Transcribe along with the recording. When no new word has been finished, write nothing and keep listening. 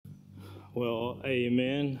Well,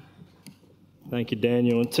 amen. Thank you,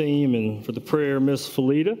 Daniel and team, and for the prayer, Miss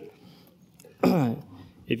Felita.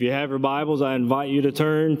 If you have your Bibles, I invite you to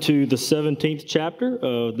turn to the 17th chapter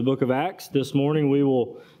of the book of Acts. This morning we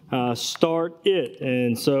will start it,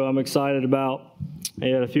 and so I'm excited about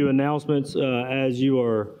a few announcements as you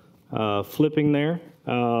are flipping there.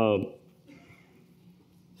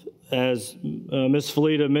 As Miss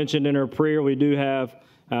Felita mentioned in her prayer, we do have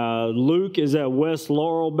Luke is at West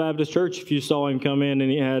Laurel Baptist Church. If you saw him come in and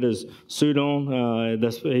he had his suit on,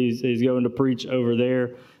 he's going to preach over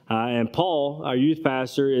there. And Paul, our youth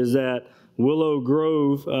pastor, is at Willow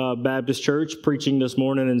Grove Baptist Church preaching this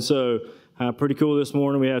morning. And so pretty cool this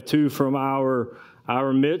morning. We have two from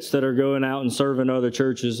our midst that are going out and serving other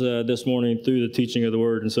churches this morning through the teaching of the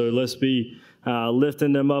Word. And so let's be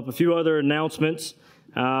lifting them up. A few other announcements.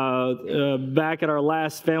 Back at our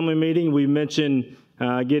last family meeting, we mentioned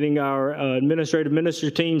getting our administrative ministry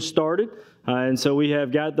team started. And so we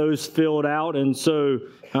have got those filled out. And so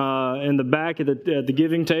in the back at the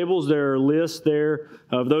giving tables, there are lists there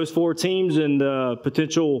of those four teams and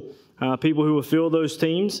potential people who will fill those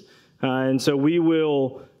teams. And so we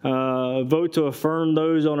will vote to affirm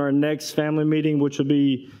those on our next family meeting, which will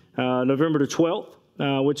be November the 12th.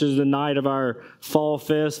 Which is the night of our Fall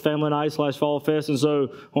Fest, Family Night / Fall Fest. And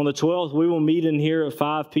so on the 12th, we will meet in here at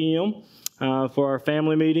 5 p.m. For our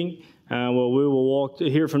family meeting. We will walk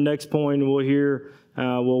here from Next Point, and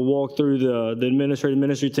we'll walk through the administrative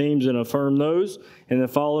ministry teams and affirm those. And then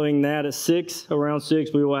following that at around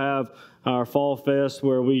 6, we will have our Fall Fest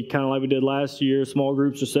where we kind of like we did last year, small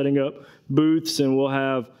groups are setting up booths, and we'll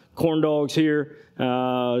have corn dogs here.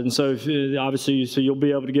 And so obviously, you'll be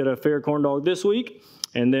able to get a fair corn dog this week.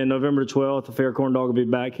 And then November 12th, the fair corn dog will be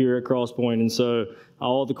back here at Crosspointe. And so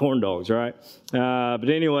all the corn dogs, right? But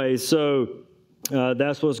anyway, so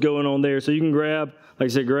that's what's going on there. So you can grab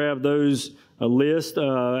those list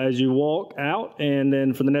as you walk out. And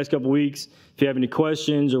then for the next couple weeks, if you have any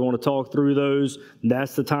questions or want to talk through those,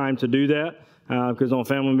 that's the time to do that. Because on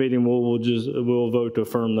family meeting, we'll vote to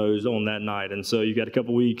affirm those on that night. And so you got a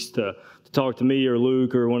couple weeks to talk to me or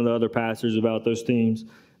Luke or one of the other pastors about those teams.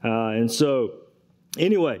 And so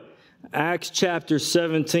anyway, Acts chapter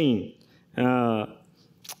 17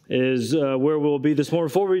 is where we'll be this morning.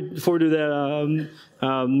 Before we do that,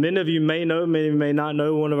 many of you may know, many of you may not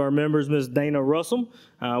know one of our members, Miss Dana Russell,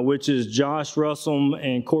 which is Josh Russell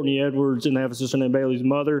and Courtney Edwards, and they have a sister named Bailey's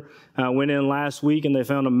mother. Went in last week and they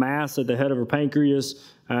found a mass at the head of her pancreas,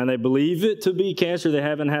 and they believe it to be cancer. They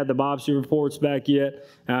haven't had the biopsy reports back yet.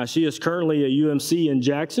 She is currently at UMC in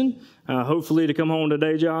Jackson. Hopefully to come home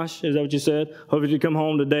today, Josh, is that what you said? Hopefully to come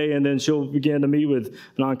home today, and then she'll begin to meet with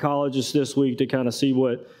an oncologist this week to kind of see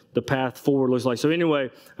what the path forward looks like. So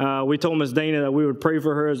anyway, we told Miss Dana that we would pray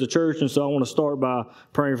for her as a church, and so I want to start by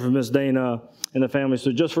praying for Miss Dana and the family.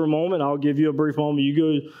 So just for a moment, I'll give you a brief moment.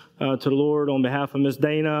 You go to the Lord on behalf of Miss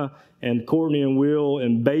Dana and Courtney and Will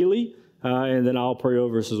and Bailey, and then I'll pray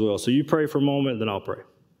over us as well. So you pray for a moment, and then I'll pray.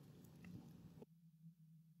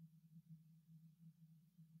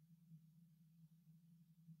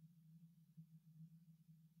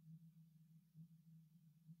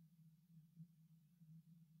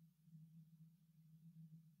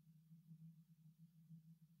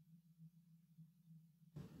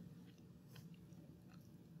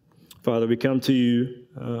 Father, we come to you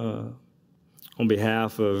on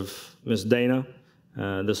behalf of Miss Dana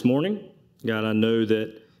this morning. God, I know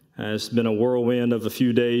that it's been a whirlwind of a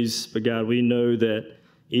few days, but God, we know that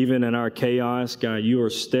even in our chaos, God, you are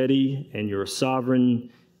steady and you're sovereign.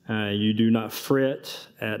 You do not fret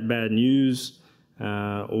at bad news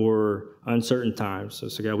or uncertain times.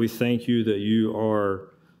 So God, we thank you that you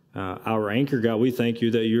are our anchor. God, we thank you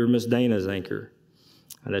that you're Miss Dana's anchor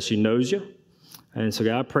and that she knows you. And so,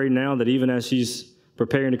 God, I pray now that even as she's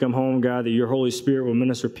preparing to come home, God, that your Holy Spirit will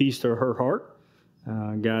minister peace to her heart.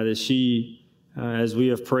 God, that she, as we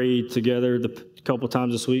have prayed together a couple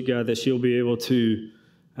times this week, God, that she'll be able to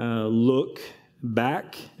look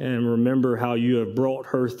back and remember how you have brought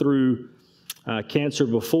her through cancer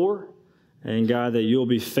before. And, God, that you'll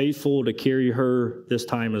be faithful to carry her this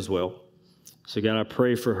time as well. So, God, I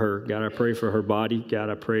pray for her. God, I pray for her body. God,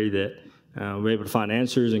 I pray that we're able to find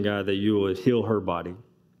answers, and God, that you would heal her body.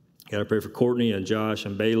 God, I pray for Courtney and Josh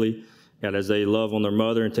and Bailey, God, as they love on their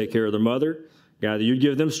mother and take care of their mother. God, that you'd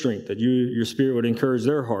give them strength, that your Spirit would encourage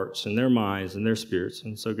their hearts and their minds and their spirits.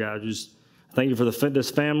 And so, God, just thank you for this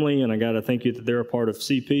family, and I got to thank you that they're a part of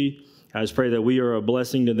CP. I just pray that we are a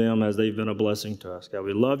blessing to them as they've been a blessing to us. God,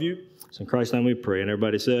 we love you. It's in Christ's name we pray. And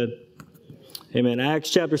everybody said, amen. Acts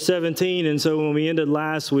chapter 17. And so when we ended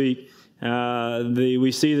last week,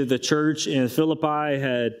 We see that the church in Philippi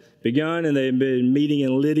had begun, and they've been meeting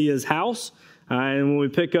in Lydia's house. And when we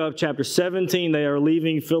pick up chapter 17, they are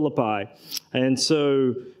leaving Philippi. And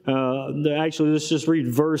so, actually, let's just read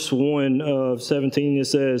verse 1 of 17. It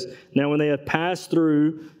says, "Now when they had passed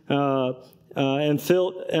through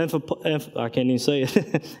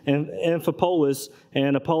Amphipolis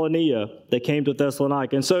and Apollonia, they came to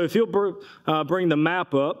Thessalonica." And so if you'll bring the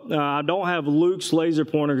map up, I don't have Luke's laser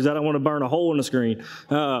pointer because I don't want to burn a hole in the screen.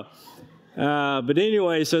 But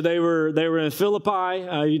anyway, so they were in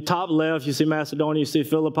Philippi. Top left, you see Macedonia, you see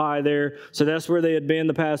Philippi there. So that's where they had been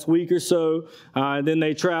the past week or so. And then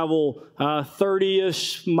they travel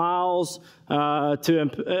 30-ish miles to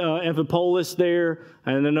Amphipolis there,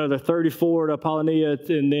 and another 34 to Apollonia,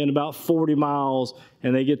 and then about 40 miles,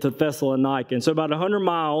 and they get to Thessalonica. And so about 100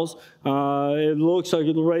 miles, it looks like,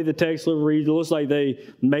 the way the text reads, it looks like they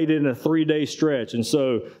made it in a 3-day stretch. And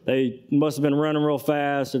so they must have been running real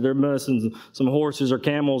fast, or there must have been some horses or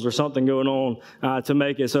camels or something going on to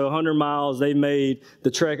make it. So 100 miles, they made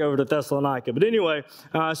the trek over to Thessalonica. But anyway,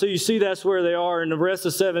 so you see that's where they are. In the rest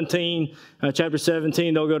of chapter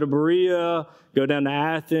 17, they'll go to Berea, go down to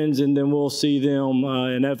Athens, and then we'll see them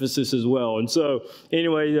in Ephesus as well. And so,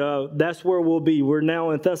 anyway, that's where we'll be. We're now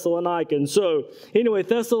in Thessalonica. And so, anyway,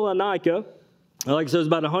 Thessalonica, like I said, it's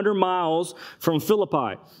about 100 miles from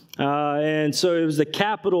Philippi. And so it was the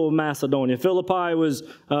capital of Macedonia. Philippi was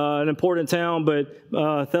an important town, but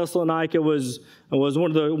Thessalonica was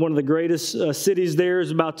one of the greatest cities there.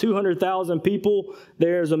 There's about 200,000 people.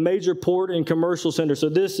 There's a major port and commercial center. So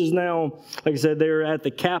this is now, like I said, they're at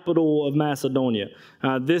the capital of Macedonia.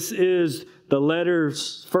 This is the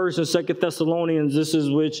letters 1st and 2nd Thessalonians. This is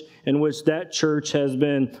in which that church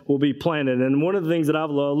will be planted. And one of the things that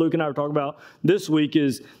Luke and I were talking about this week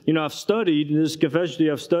is, I've studied this confession.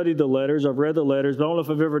 I've studied the letters. I've read the letters, but I don't know if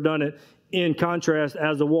I've ever done it in contrast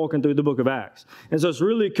as to walking through the book of Acts. And so it's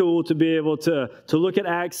really cool to be able to look at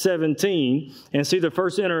Acts 17 and see the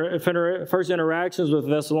first interactions with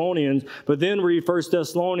Thessalonians, but then read 1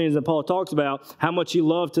 Thessalonians, and Paul talks about how much he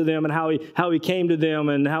loved to them and how he came to them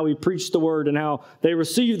and how he preached the word and how they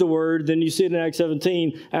received the word. Then you see it in Acts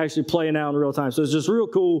 17 actually playing out in real time. So it's just real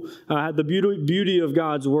cool, the beauty of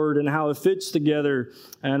God's word and how it fits together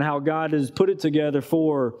and how God has put it together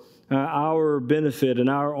for our benefit and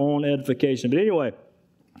our own edification. But anyway,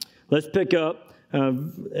 let's pick up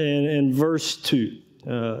in verse 2.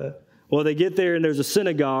 They get there, and there's a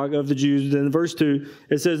synagogue of the Jews. Then in verse 2,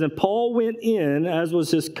 it says, "And Paul went in, as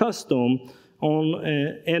was his custom,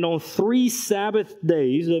 on 3 Sabbath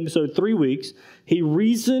days," so 3 weeks, "he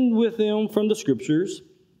reasoned with them from the Scriptures,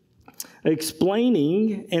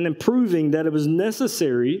 explaining and improving that it was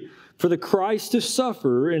necessary for the Christ to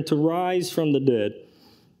suffer and to rise from the dead,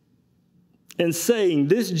 and saying,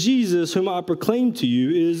 'This Jesus whom I proclaim to you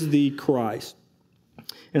is the Christ.'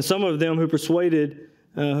 And some of them were persuaded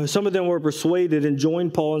and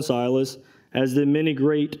joined Paul and Silas, as did a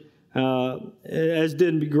great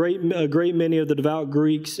many of the devout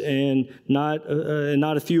Greeks, and not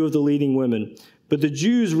a few of the leading women. But the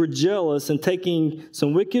Jews were jealous, and taking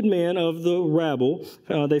some wicked men of the rabble,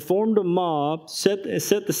 they formed a mob, set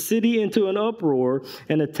the city into an uproar,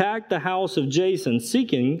 and attacked the house of Jason,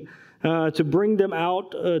 seeking to bring them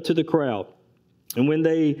out to the crowd. And when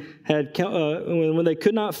they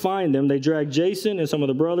could not find them, they dragged Jason and some of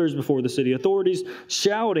the brothers before the city authorities,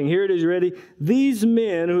 shouting," here it is, you ready? "These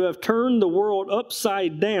men who have turned the world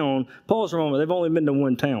upside down." Pause for a moment. They've only been to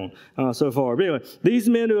one town so far. But anyway, "These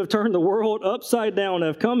men who have turned the world upside down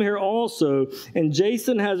have come here also, and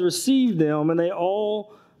Jason has received them, and they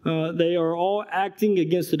are all acting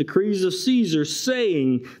against the decrees of Caesar,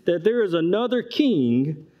 saying that there is another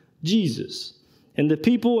king, Jesus." And the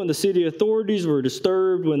people and the city authorities were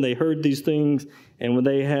disturbed when they heard these things, and when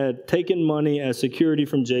they had taken money as security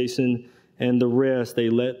from Jason and the rest, they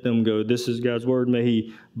let them go. This is God's word. May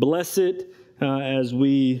he bless it as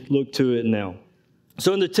we look to it now.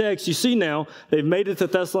 So in the text, you see now, they've made it to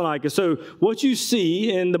Thessalonica. So what you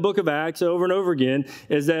see in the book of Acts over and over again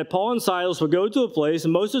is that Paul and Silas will go to a place,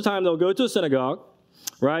 and most of the time they'll go to a synagogue.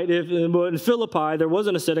 Right? In Philippi, there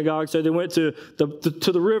wasn't a synagogue, so they went to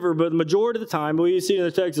the river. But the majority of the time, what you see in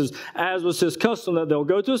the text is, as was his custom, that they'll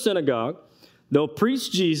go to a synagogue, they'll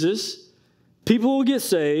preach Jesus, people will get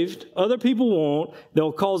saved, other people won't,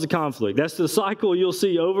 they'll cause a conflict. That's the cycle you'll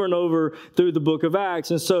see over and over through the book of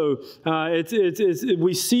Acts. And so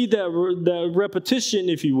we see that repetition,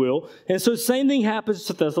 if you will. And so the same thing happens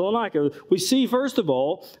to Thessalonica. We see, first of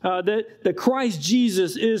all, that Christ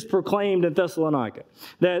Jesus is proclaimed in Thessalonica.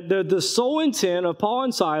 That the sole intent of Paul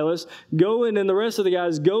and Silas and the rest of the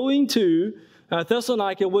guys going to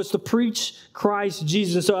Thessalonica was to preach Christ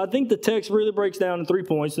Jesus. And so I think the text really breaks down in 3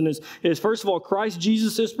 points. And is first of all, Christ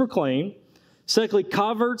Jesus is proclaimed. Secondly,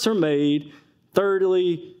 converts are made.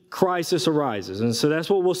 Thirdly, crisis arises. And so that's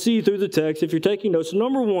what we'll see through the text if you're taking notes. So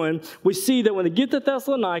number one, we see that when they get to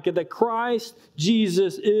Thessalonica, that Christ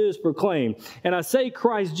Jesus is proclaimed. And I say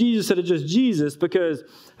Christ Jesus instead of just Jesus because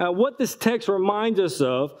what this text reminds us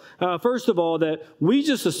of, first of all, that we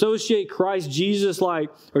just associate Christ Jesus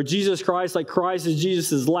or Jesus Christ like Christ is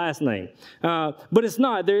Jesus' last name. But it's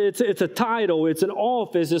not. It's a title. It's an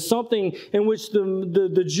office. It's something in which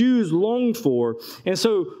the Jews longed for. And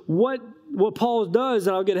so what Paul does,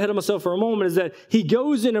 and I'll get ahead of myself for a moment, is that he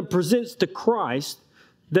goes in and presents to Christ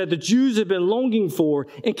that the Jews have been longing for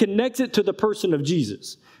and connects it to the person of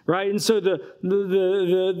Jesus, right? And so the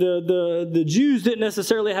Jews didn't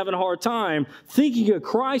necessarily have a hard time thinking that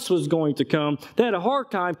Christ was going to come. They had a hard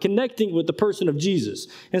time connecting with the person of Jesus.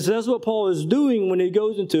 And so that's what Paul is doing when he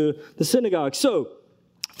goes into the synagogue. So,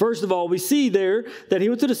 first of all, we see there that he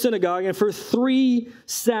went to the synagogue, and for 3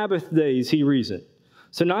 Sabbath days he reasoned.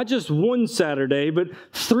 So not just one Saturday, but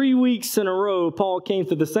 3 weeks in a row, Paul came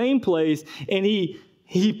to the same place, and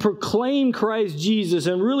he proclaimed Christ Jesus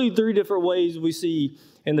in really 3 different ways we see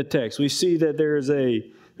in the text. We see that there's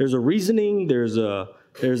a reasoning, there's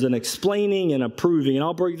an explaining and a proving, and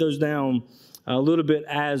I'll break those down a little bit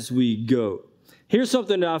as we go. Here's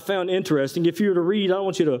something that I found interesting. If you were to read, I don't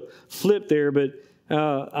want you to flip there, but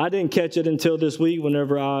I didn't catch it until this week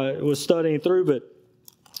whenever I was studying through, but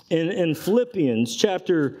in Philippians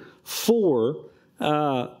chapter 4,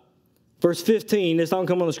 verse 15, it's not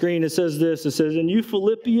come on the screen, it says this, it says, and you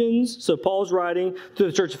Philippians, so Paul's writing to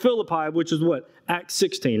the church of Philippi, which is what? Acts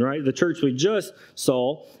 16, right? The church we just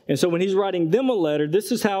saw. And so when he's writing them a letter,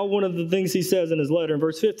 this is how one of the things he says in his letter in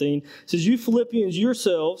verse 15, says, you Philippians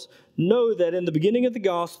yourselves know that in the beginning of the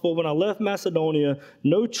gospel, when I left Macedonia,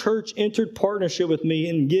 no church entered partnership with me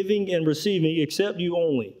in giving and receiving except you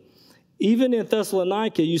only. Even in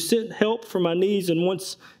Thessalonica, you sent help for my needs and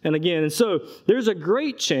once and again. And so there's a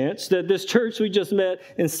great chance that this church we just met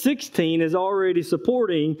in 16 is already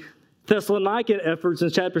supporting Thessalonican efforts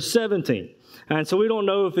in chapter 17. And so we don't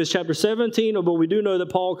know if it's chapter 17, but we do know that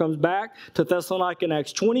Paul comes back to Thessalonica in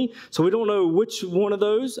Acts 20. So we don't know which one of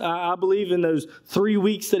those. I believe in those 3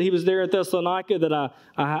 weeks that he was there at Thessalonica that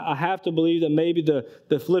I have to believe that maybe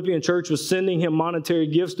the Philippian church was sending him monetary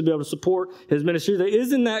gifts to be able to support his ministry.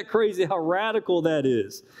 Isn't that crazy how radical that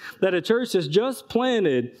is? That a church that's just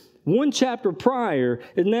planted 1 chapter prior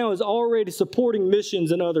and now is already supporting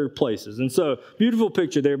missions in other places. And so, beautiful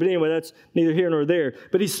picture there. But anyway, that's neither here nor there.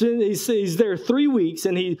 But he's there 3 weeks,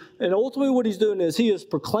 and ultimately what he's doing is he is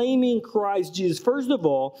proclaiming Christ Jesus. First of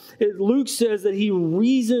all, Luke says that he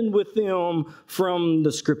reasoned with them from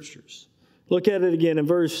the Scriptures. Look at it again in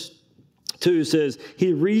verse 2. It says,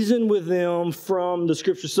 he reasoned with them from the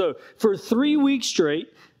Scriptures. So, for 3 weeks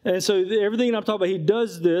straight, and so everything I'm talking about, he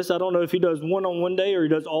does this. I don't know if he does one on one day or he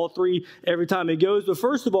does all 3 every time he goes. But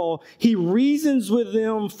first of all, he reasons with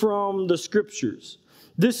them from the Scriptures.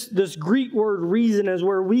 This Greek word reason is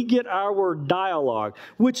where we get our word dialogue,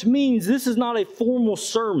 which means this is not a formal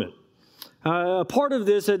sermon. Part of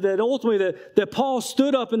this that ultimately that Paul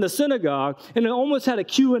stood up in the synagogue and it almost had a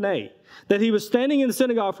Q&A. That he was standing in the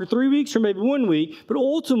synagogue for 3 weeks or maybe 1 week, but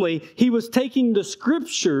ultimately he was taking the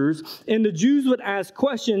Scriptures and the Jews would ask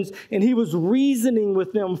questions and he was reasoning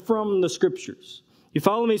with them from the Scriptures. You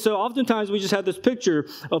follow me? So oftentimes we just have this picture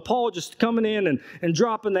of Paul just coming in and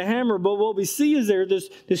dropping the hammer. But what we see is there this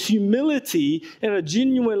humility and a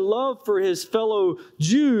genuine love for his fellow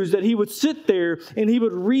Jews that he would sit there and he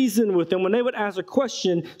would reason with them. When they would ask a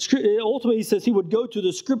question, ultimately he says he would go to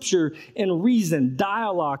the Scripture and reason,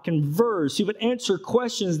 dialogue, converse. He would answer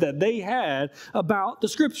questions that they had about the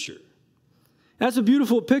Scripture. That's a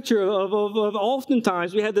beautiful picture of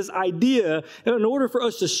oftentimes we had this idea, in order for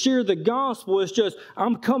us to share the gospel, it's just,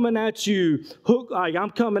 I'm coming at you I'm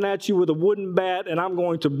coming at you with a wooden bat and I'm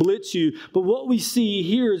going to blitz you. But what we see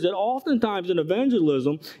here is that oftentimes in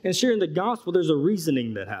evangelism and sharing the gospel, there's a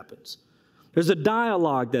reasoning that happens. There's a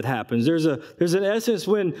dialogue that happens. There's an essence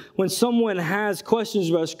when someone has questions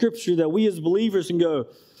about Scripture that we as believers can go,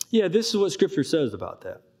 yeah, this is what Scripture says about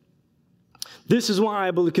that. This is why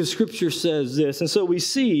I believe, because Scripture says this. And so we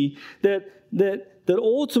see that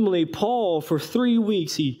ultimately Paul, for 3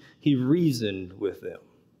 weeks, he reasoned with them.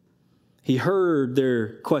 He heard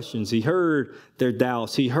their questions. He heard their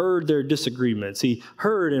doubts. He heard their disagreements. He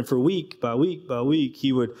heard, and for week by week by week,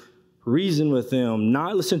 he would reason with them.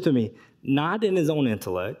 Not, listen to me, not in his own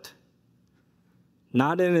intellect,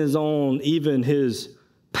 not in his own, even his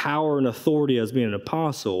power and authority as being an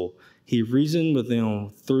apostle. he reasoned with them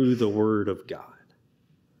through the word of God.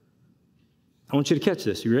 I want you to catch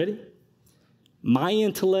this. You ready? My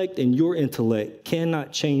intellect and your intellect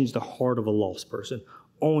cannot change the heart of a lost person.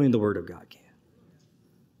 Only the word of God can.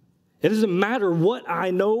 It doesn't matter what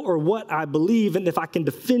I know or what I believe, and if I can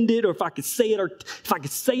defend it or if I can say it or if I can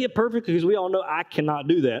say it perfectly, because we all know I cannot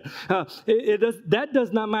do that. That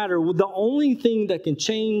does not matter. The only thing that can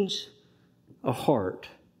change a heart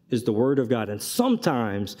is the word of God. And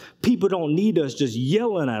sometimes people don't need us just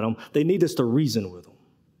yelling at them. They need us to reason with them.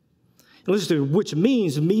 And listen to, which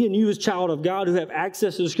means me and you as child of God who have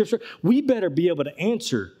access to the scripture, we better be able to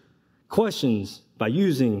answer questions by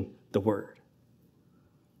using the word.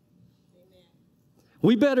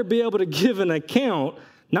 We better be able to give an account,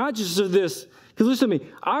 not just of this, because listen to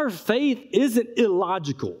me, our faith isn't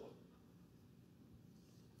illogical.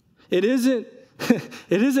 It isn't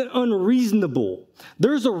unreasonable.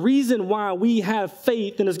 There's a reason why we have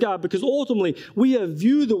faith in this God, because ultimately we have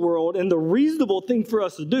viewed the world, and the reasonable thing for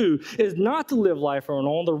us to do is not to live life on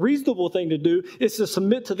our own. The reasonable thing to do is to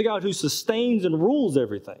submit to the God who sustains and rules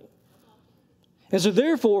everything. And so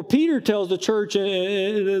therefore, Peter tells the church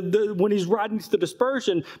when he's writing to the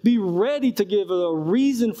dispersion, be ready to give a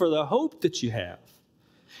reason for the hope that you have.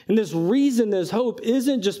 And this reason, this hope,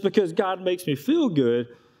 isn't just because God makes me feel good,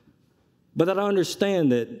 but that I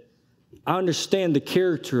understand the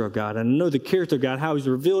character of God. And I know the character of God, how he's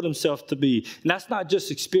revealed himself to be. And that's not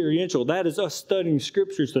just experiential. That is us studying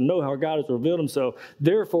scriptures to know how God has revealed himself.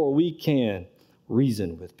 Therefore, we can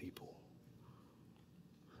reason with people.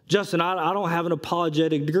 Justin, I don't have an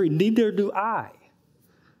apologetic degree. Neither do I.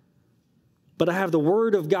 But I have the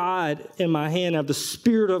word of God in my hand. I have the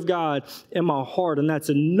Spirit of God in my heart. And that's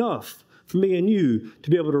enough for me and you to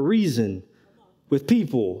be able to reason with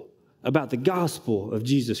people about the gospel of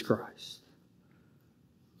Jesus Christ.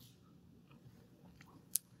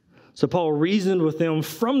 So Paul reasoned with them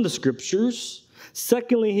from the scriptures.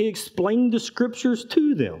 Secondly, he explained the scriptures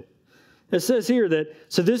to them. It says here that,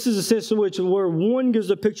 so this is a sense in which where one gives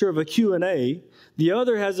a picture of a Q&A, the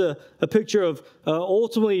other has a picture of,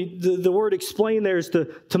 ultimately, the word explain there is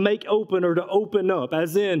to make open or to open up.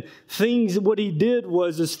 As in, things, what he did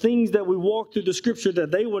is things that we walk through the scripture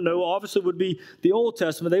that they would know, obviously would be the Old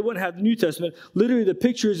Testament. They wouldn't have the New Testament. Literally, the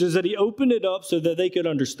pictures is that he opened it up so that they could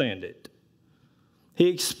understand it. He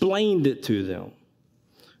explained it to them.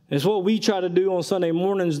 It's what we try to do on Sunday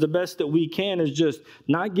mornings the best that we can, is just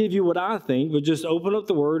not give you what I think, but just open up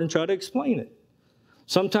the word and try to explain it.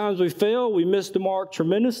 Sometimes we fail, we miss the mark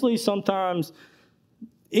tremendously. Sometimes,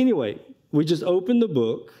 anyway, we just open the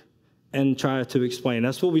book and try to explain.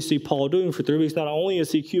 That's what we see Paul doing for 3 weeks. Not only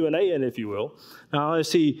is he Q&A in, if you will, not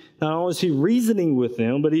only is he reasoning with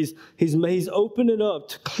them, but he's opened it up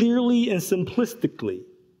to clearly and simplistically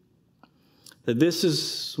that this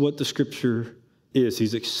is what the scripture is.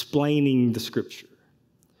 He's explaining the scripture.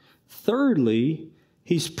 Thirdly,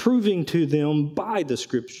 he's proving to them by the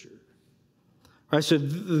scripture. All right, so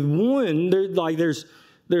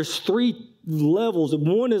there's three levels.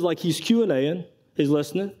 One is like he's Q&Ing, he's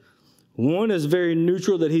listening. One is very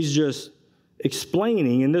neutral, that he's just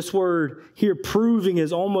explaining. And this word here, proving,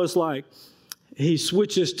 is almost like he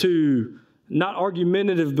switches to not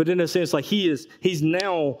argumentative, but in a sense, like he's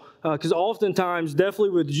now, because oftentimes, definitely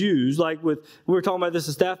with Jews, like we were talking about this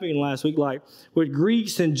in staff meeting last week, like with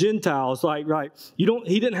Greeks and Gentiles, right, he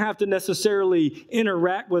didn't have to necessarily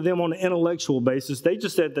interact with them on an intellectual basis. They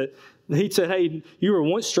just said that, he said, hey, you were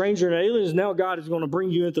once stranger and aliens, now God is going to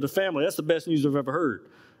bring you into the family. That's the best news I've ever heard.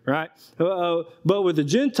 Right? But with the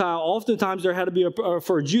Gentile, oftentimes there had to be,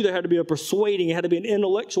 for a Jew, there had to be a persuading. It had to be an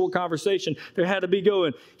intellectual conversation. There had to be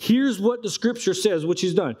going, here's what the scripture says, which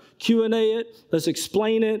he's done. Q&A it, let's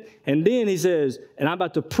explain it. And then he says, and I'm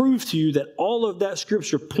about to prove to you that all of that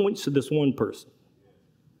scripture points to this one person.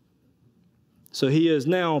 So he is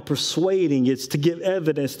now persuading. It's to give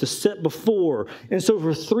evidence, to set before. And so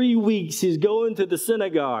for 3 weeks, he's going to the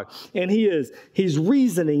synagogue, and he's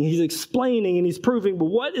reasoning, he's explaining, and he's proving. But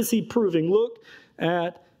what is he proving? Look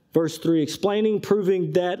at verse 3, explaining,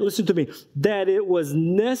 proving that, listen to me, that it was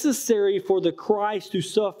necessary for the Christ to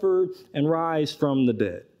suffer and rise from the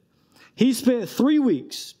dead. He spent 3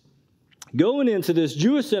 weeks going into this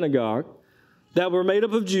Jewish synagogue that were made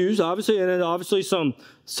up of Jews, obviously, and then obviously some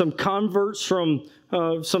converts from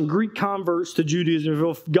some Greek converts to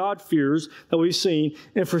Judaism, God-fearers that we've seen.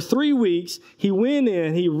 And for 3 weeks, he went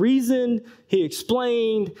in, he reasoned, he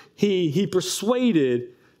explained, he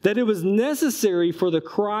persuaded that it was necessary for the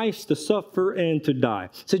Christ to suffer and to die.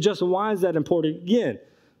 So, Justin, why is that important? Again,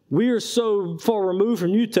 we are so far removed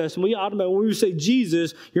from New Testament, we automatically, when we say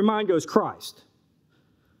Jesus, your mind goes Christ.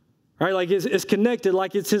 right? Like it's connected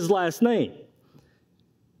like it's his last name.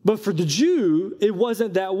 But for the Jew, it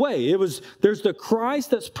wasn't that way. There's the Christ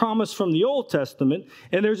that's promised from the Old Testament,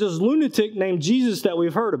 and there's this lunatic named Jesus that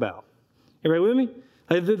we've heard about. Everybody with me?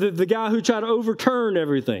 Like the guy who tried to overturn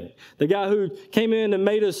everything. The guy who came in and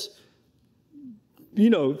made us,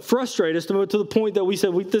 frustrate us to the point that we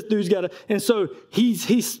said, this dude's got to. And so he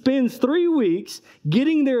spends 3 weeks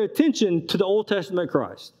getting their attention to the Old Testament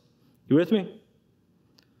Christ. You with me?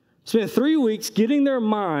 Spent 3 weeks getting their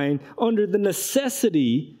mind under the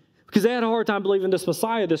necessity, because they had a hard time believing this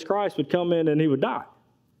Messiah, this Christ, would come in and he would die.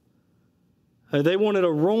 They wanted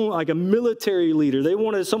a military leader. They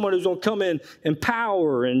wanted someone who's going to come in and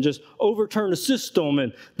power and just overturn the system.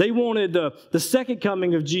 And they wanted the second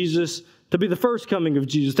coming of Jesus to be the first coming of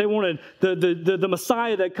Jesus. They wanted the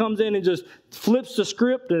Messiah that comes in and just flips the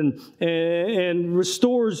script and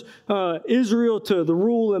restores Israel to the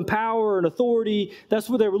rule and power and authority. That's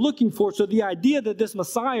what they were looking for. So the idea that this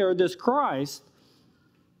Messiah or this Christ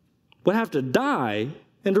would have to die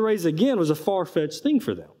and to raise again was a far-fetched thing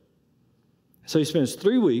for them. So he spends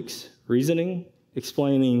 3 weeks reasoning,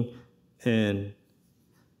 explaining, and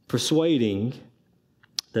persuading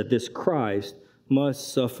that this Christ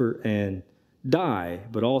must suffer and die,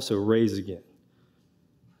 but also rise again.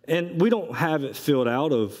 And we don't have it filled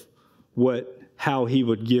out of how he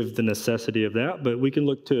would give the necessity of that, but we can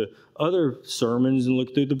look to other sermons and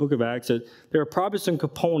look through the book of Acts. That there are probably some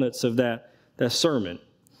components of that sermon.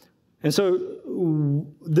 And so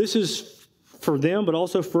this is for them, but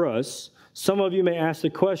also for us. Some of you may ask the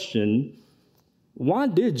question, why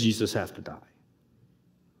did Jesus have to die?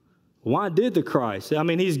 Why did the Christ? I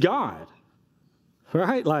mean, he's God.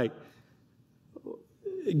 Right? Like,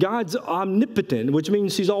 God's omnipotent, which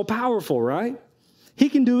means he's all powerful, right? He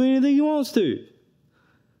can do anything he wants to.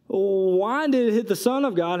 Why did the Son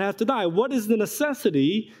of God have to die? What is the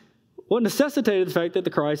necessity? What necessitated the fact that the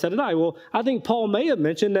Christ had to die? Well, I think Paul may have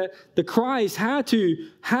mentioned that the Christ had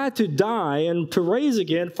to die and to rise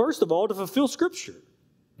again, first of all, to fulfill Scripture.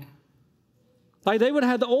 Like they would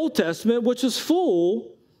have the Old Testament, which is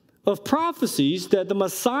full of prophecies that the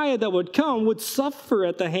Messiah that would come would suffer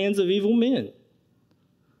at the hands of evil men.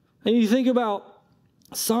 And you think about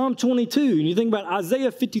Psalm 22, and you think about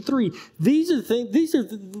Isaiah 53. These are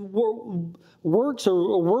the works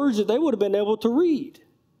or words that they would have been able to read.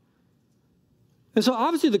 And so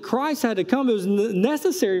obviously the Christ had to come. It was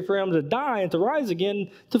necessary for him to die and to rise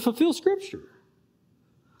again to fulfill Scripture.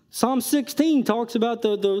 Psalm 16 talks about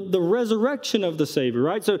the resurrection of the Savior,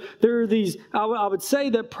 right? So there are these, I would say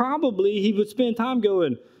that probably he would spend time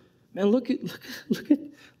going, man, look at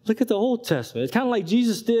the Old Testament. It's kind of like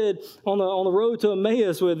Jesus did on the road to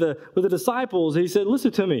Emmaus with the disciples. He said,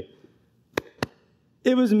 listen to me.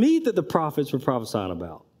 It was me that the prophets were prophesying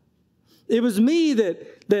about. It was me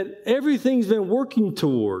that everything's been working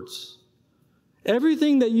towards.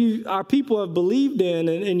 Everything that our people have believed in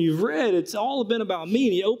and you've read, it's all been about me.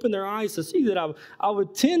 And he opened their eyes to see that I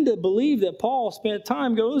would tend to believe that Paul spent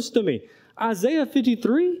time going, listen to me. Isaiah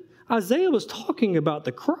 53, Isaiah was talking about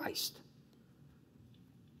the Christ.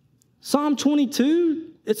 Psalm 22,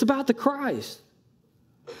 it's about the Christ.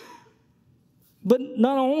 But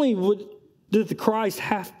not only did the Christ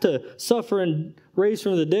have to suffer and raise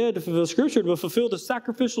from the dead to fulfill Scripture, but fulfill the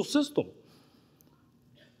sacrificial system.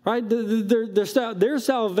 Right? Their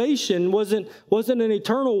salvation wasn't an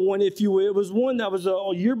eternal one, if you will. It was one that was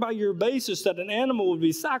a year-by-year basis that an animal would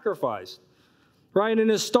be sacrificed. Right? And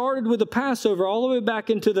it started with the Passover all the way back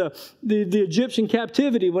into the Egyptian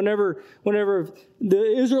captivity whenever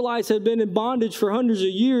the Israelites had been in bondage for hundreds of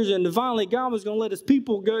years, and finally God was going to let his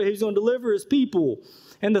people go. He's going to deliver his people.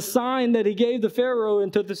 And the sign that he gave the Pharaoh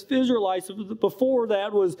and to the Israelites before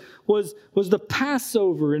that was the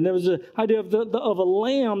Passover. And there was an idea of a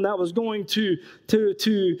lamb that was going to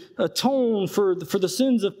atone for the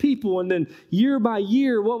sins of people. And then year by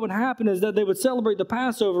year, what would happen is that they would celebrate the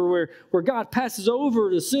Passover where God passes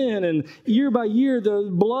over the sin. And year by year, the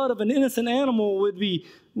blood of an innocent animal would be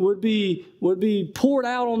poured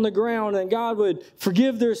out on the ground, and God would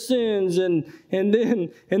forgive their sins, and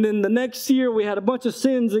then the next year we had a bunch of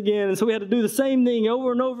sins again, and so we had to do the same thing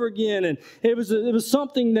over and over again. And it was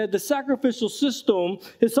something that the sacrificial system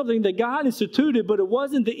is something that God instituted, but it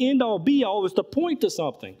wasn't the end all be all. It was to point to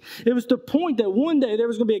something. It was to point that one day there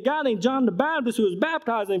was going to be a guy named John the Baptist who was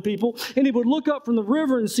baptizing people, and he would look up from the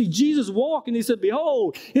river and see Jesus walk, and he said,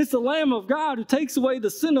 "Behold, it's the Lamb of God who takes away the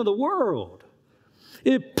sin of the world."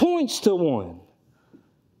 It points to one.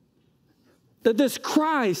 That this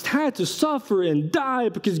Christ had to suffer and die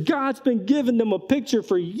because God's been giving them a picture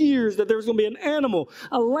for years that there was going to be an animal,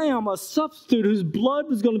 a lamb, a substitute whose blood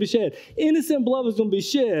was going to be shed. Innocent blood was going to be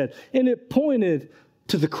shed. And it pointed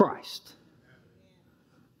to the Christ.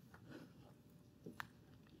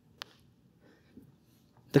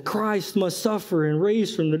 The Christ must suffer and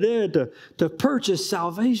raise from the dead to purchase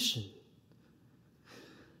salvation.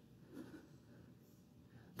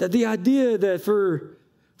 That the idea that for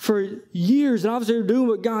years, and obviously they're doing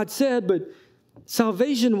what God said, but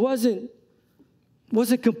salvation wasn't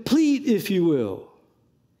complete, if you will.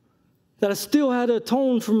 That I still had to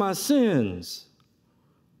atone for my sins.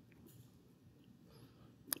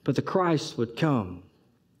 But the Christ would come,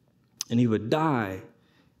 and he would die,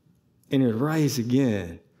 and he would rise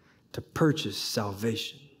again to purchase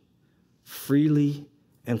salvation freely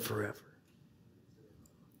and forever.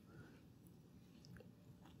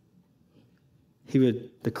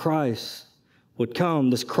 The Christ would come,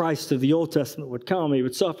 this Christ of the Old Testament would come. He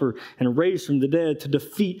would suffer and raise from the dead to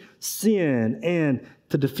defeat sin and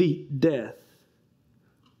to defeat death.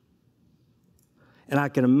 And I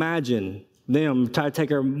can imagine them try to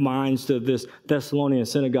take our minds to this Thessalonian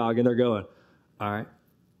synagogue, and they're going, all right,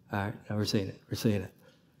 now we're seeing it.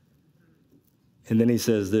 And then he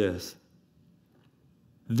says this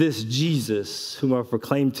Jesus, whom I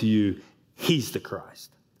proclaim to you, he's the Christ.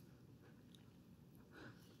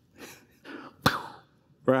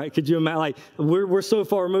 Right? Could you imagine? Like, we're so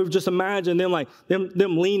far removed. Just imagine them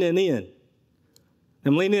them leaning in.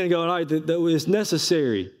 Them leaning in and going, all right, that was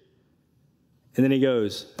necessary. And then he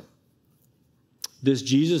goes, this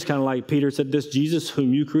Jesus, kind of like Peter said, this Jesus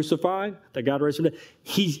whom you crucified, that God raised from the dead,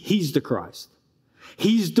 he's the Christ.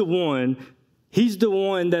 He's the one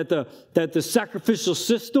that the sacrificial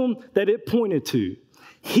system that it pointed to.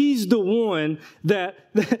 He's the one that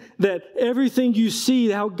everything you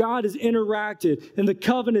see, how God has interacted, and the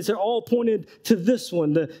covenants are all pointed to this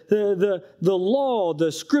one. The law,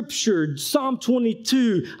 the scripture, Psalm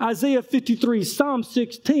 22, Isaiah 53, Psalm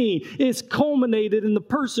 16, is culminated in the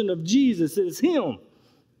person of Jesus. It is him.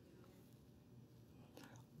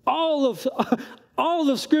 All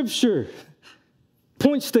of scripture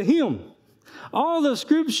points to him. All of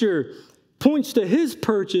scripture points to his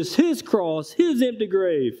purchase, his cross, his empty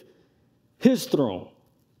grave, his throne.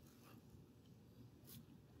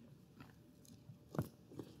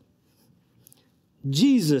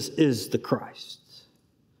 Jesus is the Christ.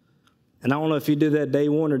 And I don't know if he did that day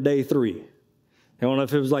 1 or day 3. I don't know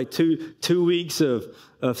if it was like two weeks of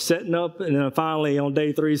setting up, and then finally on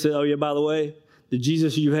day 3 he said, oh yeah, by the way, the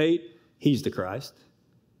Jesus you hate, he's the Christ.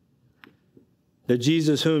 The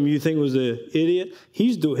Jesus whom you think was an idiot,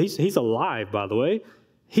 he's alive, by the way.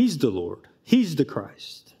 He's the Lord. He's the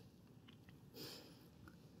Christ.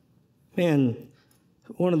 Man,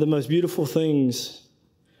 one of the most beautiful things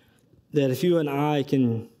that if you and I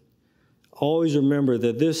can always remember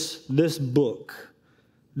that this book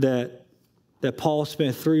that Paul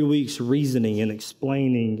spent 3 weeks reasoning and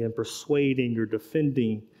explaining and persuading or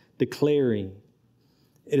defending, declaring,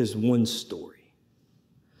 it is one story.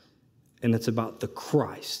 And it's about the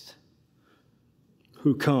Christ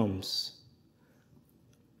who comes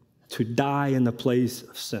to die in the place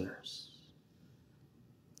of sinners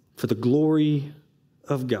for the glory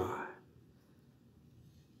of God,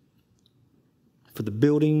 for the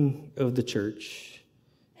building of the church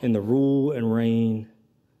and the rule and reign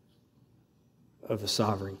of the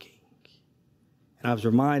sovereign King. And I was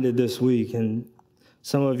reminded this week, and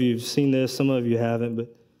some of you have seen this, some of you haven't,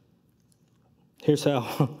 but here's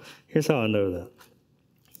how I know that.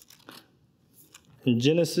 In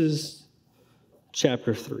Genesis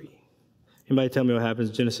chapter 3. Anybody tell me what happens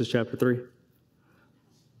in Genesis chapter 3?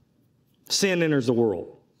 Sin enters the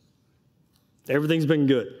world. Everything's been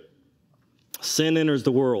good. Sin enters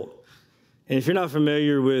the world. And if you're not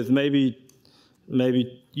familiar with maybe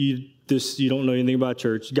you don't know anything about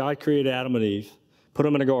church, God created Adam and Eve, put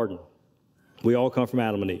them in a garden. We all come from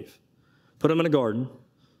Adam and Eve. Put them in a garden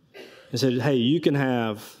and said, hey, you can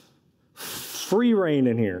have free reign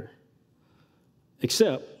in here,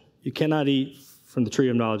 except you cannot eat from the tree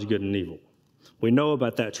of knowledge of good and evil. We know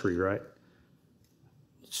about that tree, right?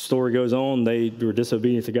 The story goes on, they were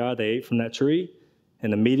disobedient to God, they ate from that tree,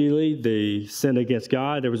 and immediately they sinned against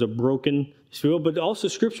God. There was a broken field, but also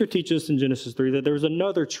Scripture teaches us in Genesis 3 that there was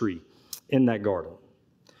another tree in that garden.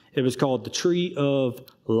 It was called the tree of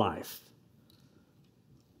life.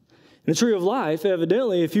 And the tree of life,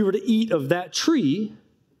 evidently, if you were to eat of that tree,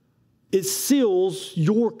 it seals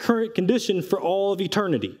your current condition for all of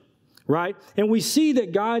eternity, right? And we see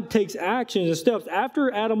that God takes actions and steps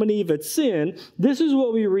after Adam and Eve had sinned. This is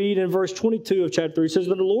what we read in verse 22 of chapter 3. It says,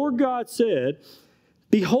 "But the Lord God said,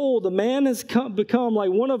 Behold, the man has become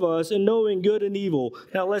like one of us in knowing good and evil.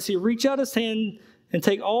 Now, lest he reach out his hand and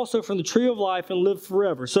take also from the tree of life and live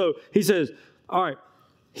forever." So he says, all right,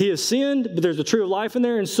 he has sinned, but there's a tree of life in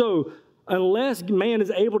there. And so unless man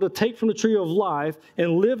is able to take from the tree of life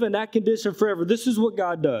and live in that condition forever, this is what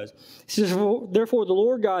God does. He says, "Therefore the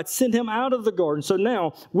Lord God sent him out of the garden." So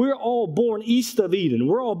now we're all born east of Eden.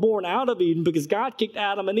 We're all born out of Eden because God kicked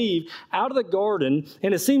Adam and Eve out of the garden.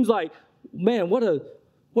 And it seems like, man, what a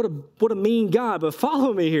mean God. But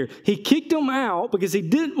follow me here. He kicked them out because he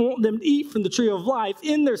didn't want them to eat from the tree of life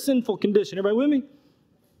in their sinful condition. Everybody with me?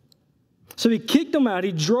 So he kicked them out.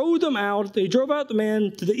 He drove them out. He drove out the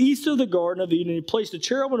man to the east of the Garden of Eden. He placed a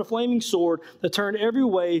cherub and a flaming sword that turned every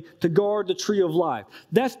way to guard the tree of life.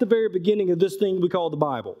 That's the very beginning of this thing we call the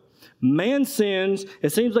Bible. Man sins.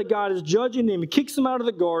 It seems like God is judging him. He kicks him out of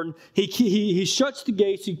the garden. He shuts the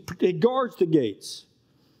gates. He guards the gates.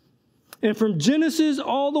 And from Genesis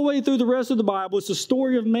all the way through the rest of the Bible, it's a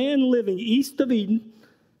story of man living east of Eden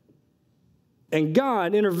and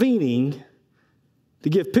God intervening to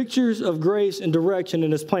give pictures of grace and direction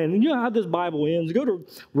in his plan. And you know how this Bible ends? Go to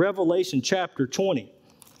Revelation chapter 20.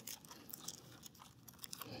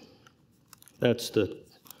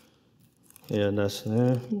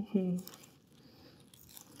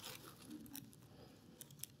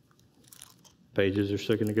 Pages are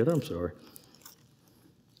sticking together, I'm sorry.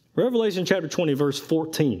 Revelation chapter 20, verse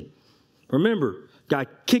 14. Remember, God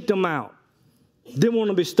kicked them out. Didn't want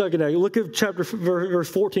to be stuck in that. Look at verse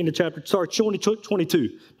 14 to 22.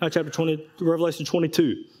 Not chapter 20, Revelation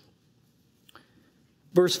 22.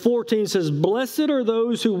 Verse 14 says, "Blessed are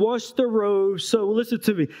those who wash their robes, so," listen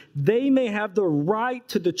to me, "they may have the right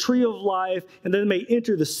to the tree of life, and they may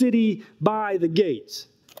enter the city by the gates."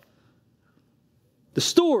 The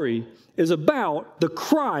story is about the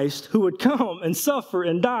Christ who would come and suffer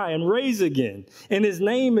and die and rise again. And his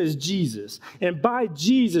name is Jesus. And by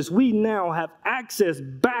Jesus, we now have access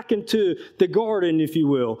back into the garden, if you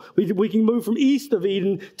will. We can move from east of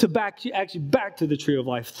Eden to back to the tree of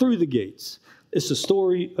life through the gates. It's the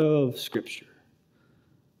story of Scripture.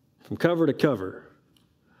 From cover to cover.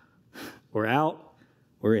 We're out,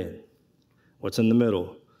 we're in. What's in the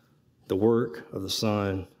middle? The work of the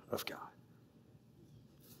Son of God.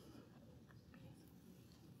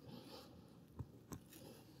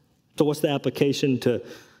 So what's the application to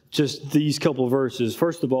just these couple verses?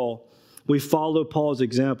 First of all, we follow Paul's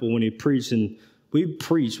example when he preached, and we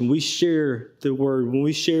preach, when we share the word, when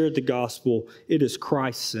we share the gospel, it is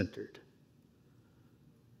Christ-centered.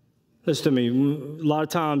 Listen to me, a lot of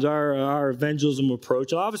times our evangelism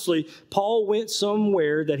approach, and obviously Paul went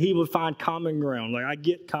somewhere that he would find common ground. Like, I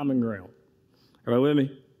get common ground. Everybody with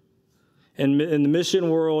me? In the mission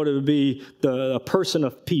world, it would be a person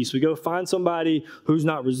of peace. We go find somebody who's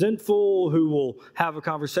not resentful, who will have a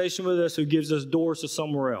conversation with us, who gives us doors to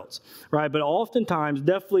somewhere else, right? But oftentimes,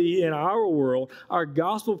 definitely in our world, our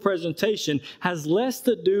gospel presentation has less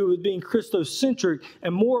to do with being Christocentric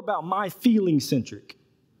and more about my feeling-centric,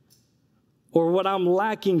 or what I'm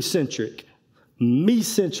lacking-centric,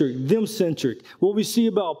 me-centric, them-centric. What we see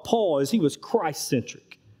about Paul is he was Christ-centric.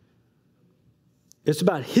 It's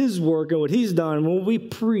about his work and what he's done. When we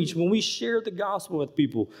preach, when we share the gospel with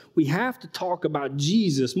people, we have to talk about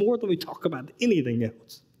Jesus more than we talk about anything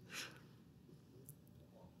else.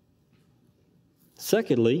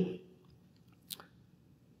 Secondly,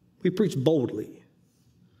 we preach boldly.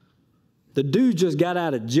 The dude just got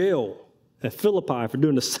out of jail at Philippi for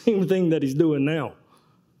doing the same thing that he's doing now.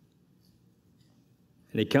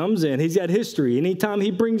 And he comes in, he's got history. Anytime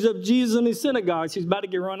he brings up Jesus in his synagogues, he's about to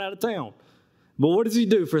get run out of town. But what does he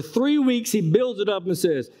do? For 3 weeks, he builds it up and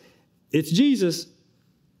says, it's Jesus.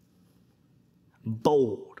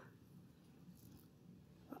 Bold.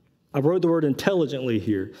 I wrote the word intelligently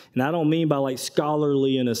here. And I don't mean by like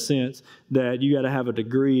scholarly in a sense that you got to have a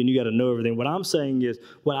degree and you got to know everything. What I'm saying is,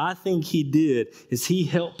 what I think he did is he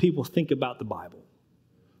helped people think about the Bible.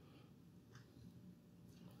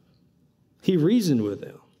 He reasoned with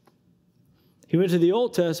them. He went to the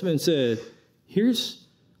Old Testament and said,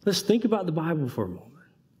 let's think about the Bible for a moment.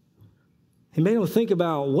 He made them think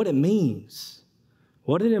about what it means,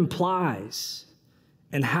 what it implies,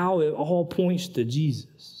 and how it all points to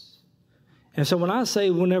Jesus. And so when I say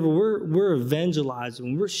whenever we're evangelizing,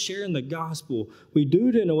 when we're sharing the gospel, we do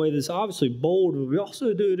it in a way that's obviously bold, but we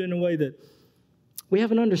also do it in a way that we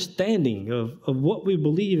have an understanding of what we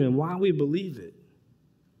believe and why we believe it.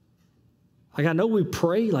 Like, I know we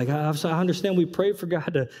pray. Like, I understand we pray for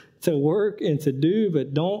God to work and to do,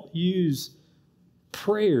 but don't use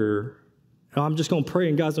prayer. "Oh, I'm just going to pray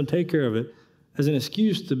and God's going to take care of it," as an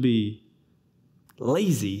excuse to be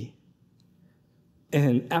lazy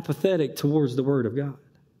and apathetic towards the Word of God.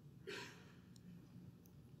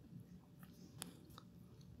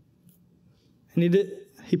 And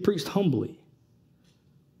he preached humbly.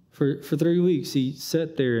 For 3 weeks, he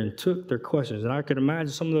sat there and took their questions. And I could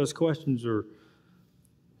imagine some of those questions were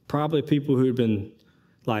probably people who had been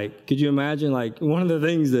like, could you imagine, like, one of the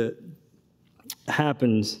things that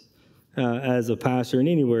happens as a pastor and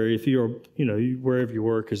anywhere, if you're, wherever you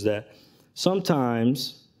work, is that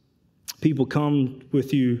sometimes people come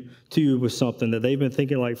to you with something that they've been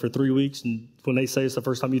thinking like for 3 weeks, and when they say it's the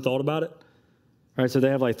first time you thought about it, right? So they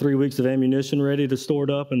have like 3 weeks of ammunition ready to store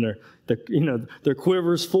it up, and their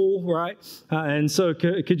quiver's full, right? And so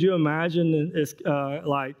could you imagine it's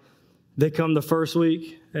like they come the first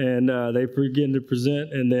week and they begin to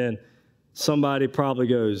present, and then somebody probably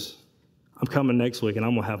goes, "I'm coming next week, and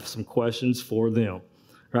I'm going to have some questions for them."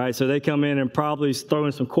 Right? So they come in and probably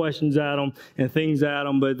throwing some questions at them and things at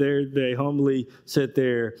them, but they humbly sit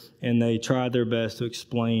there and they try their best to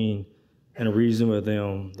explain and reason with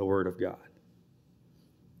them the Word of God.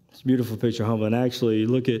 It's a beautiful picture of humble. And actually,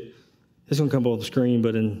 look at, it's going to come up on the screen,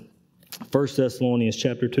 but in 1 Thessalonians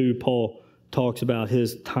chapter 2, Paul talks about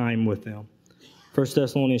his time with them. 1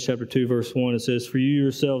 Thessalonians chapter 2, verse 1, it says, "For you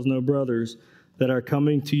yourselves know, brothers, that our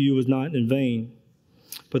coming to you was not in vain.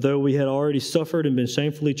 But though we had already suffered and been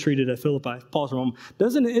shamefully treated at Philippi," pause for a moment.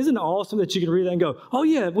 Isn't it awesome that you can read that and go, "Oh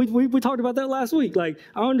yeah, we talked about that last week." Like,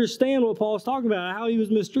 I understand what Paul's talking about, how he was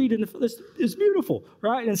mistreated. It's beautiful,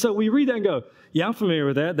 right? And so we read that and go, "Yeah, I'm familiar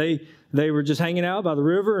with that." They were just hanging out by the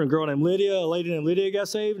river, and a lady named Lydia got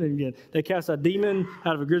saved, and again, they cast a demon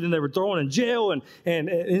out of a group, and they were thrown in jail,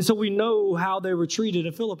 and so we know how they were treated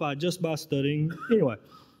in Philippi just by studying. Anyway.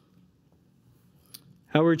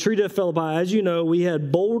 How we were treated at Philippi, as you know, we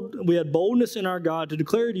had boldness in our God to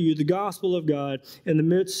declare to you the gospel of God in the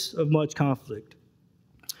midst of much conflict.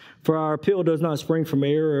 For our appeal does not spring from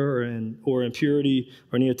error or impurity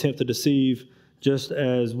or any attempt to deceive, just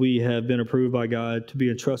as we have been approved by God to be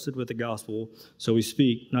entrusted with the gospel. So we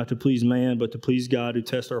speak, not to please man, but to please God who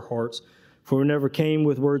tests our hearts. For we never came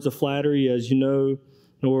with words of flattery, as you know,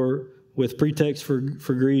 nor with pretext for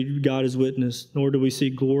greed, God is witness, nor do we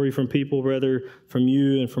seek glory from people, rather from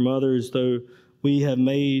you and from others, though we could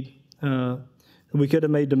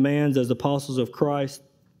have made demands as apostles of Christ,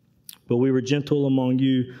 but we were gentle among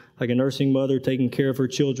you, like a nursing mother taking care of her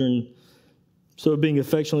children. So being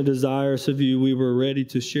affectionately desirous of you, we were ready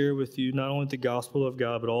to share with you not only the gospel of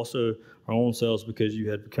God, but also our own selves, because you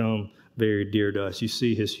had become very dear to us. You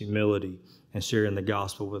see his humility and sharing the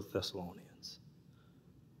gospel with Thessalonians.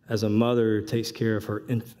 As a mother takes care of her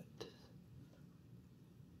infant.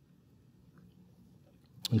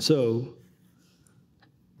 And so,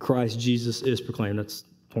 Christ Jesus is proclaimed. That's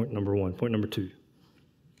point number one. Point number two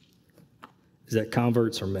is that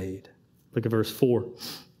converts are made. Look at verse 4.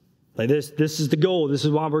 Like this is the goal. This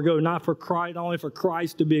is why we're going, not only for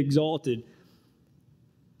Christ to be exalted,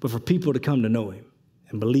 but for people to come to know him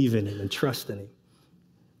and believe in him and trust in him.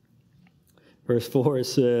 Verse 4, it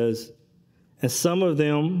says, "And some of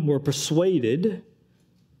them were persuaded."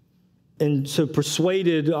 And so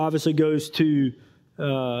persuaded obviously goes to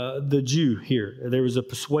the Jew here. There was a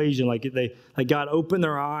persuasion, like God opened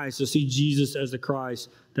their eyes to see Jesus as the Christ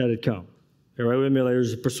that had come. All right with me?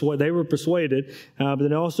 They were persuaded. But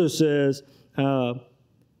then it also says, and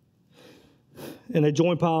they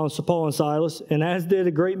joined Paul and Silas, and as did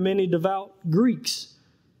a great many devout Greeks.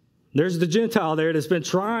 There's the Gentile there that's been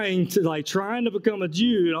trying to become a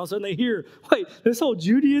Jew, and all of a sudden they hear, wait, this whole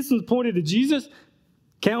Judaism is pointed to Jesus?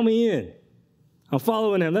 Count me in. I'm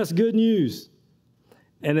following him. That's good news.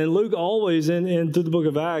 And then Luke always, through the book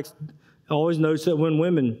of Acts, always notes that when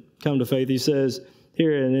women come to faith, he says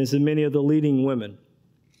here, and it's in many of the leading women.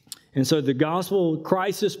 And so the gospel,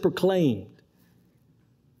 Christ is proclaimed,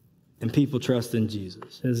 and people trust in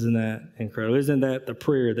Jesus. Isn't that incredible? Isn't that the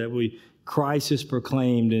prayer that Christ is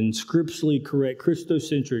proclaimed in scripturally correct,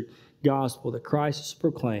 Christocentric gospel, that Christ is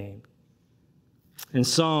proclaimed. And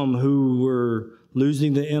some who were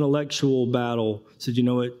losing the intellectual battle said, you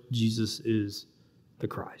know what? Jesus is the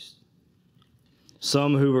Christ.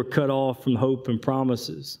 Some who were cut off from hope and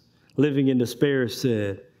promises, living in despair,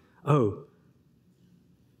 said, oh,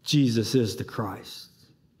 Jesus is the Christ.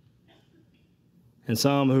 And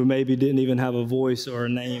some who maybe didn't even have a voice or a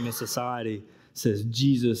name in society says,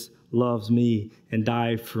 Jesus loves me and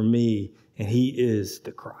died for me, and he is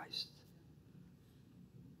the Christ.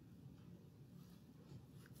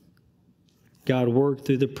 God work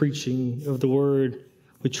through the preaching of the word.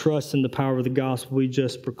 We trust in the power of the gospel. We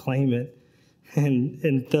just proclaim it. And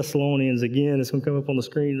in Thessalonians, again, it's going to come up on the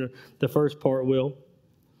screen. The first part will.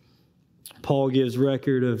 Paul gives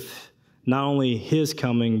record of not only his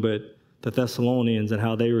coming, but the Thessalonians and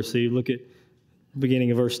how they received. Look at the beginning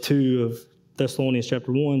of verse 2 of Thessalonians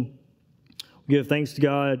chapter 1. We give thanks to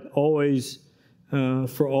God always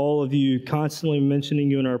for all of you, constantly mentioning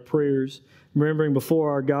you in our prayers, remembering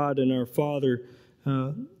before our God and our Father,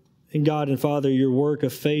 and God and Father, your work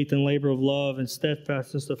of faith and labor of love and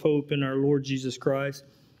steadfastness of hope in our Lord Jesus Christ.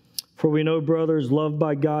 For we know, brothers, loved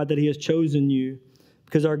by God, that he has chosen you,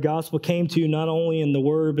 because our gospel came to you not only in the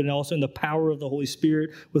word, but also in the power of the Holy Spirit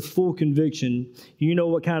with full conviction. You know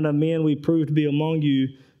what kind of men we proved to be among you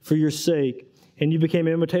for your sake. And you became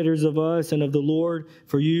imitators of us and of the Lord,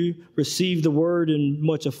 for you received the word in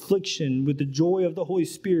much affliction with the joy of the Holy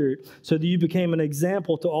Spirit, so that you became an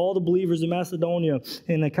example to all the believers in Macedonia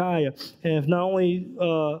and Achaia. And if not only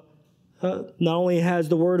has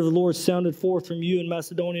the word of the Lord sounded forth from you in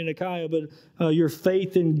Macedonia and Achaia, but your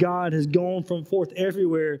faith in God has gone from forth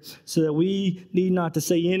everywhere, so that we need not to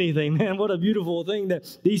say anything. Man, what a beautiful thing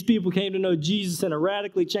that these people came to know Jesus and it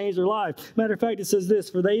radically changed their life. Matter of fact, it says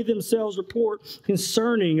this, for they themselves report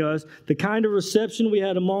concerning us the kind of reception we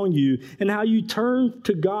had among you, and how you turned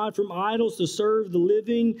to God from idols to serve the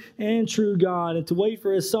living and true God, and to wait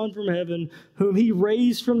for his Son from heaven, whom he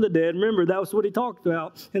raised from the dead. Remember, that was what he talked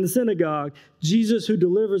about in the synagogue. Jesus, who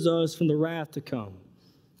delivers us from the wrath to come.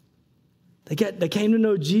 They came to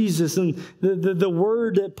know Jesus, and the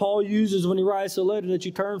word that Paul uses when he writes a letter, that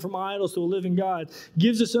you turn from idols to a living God,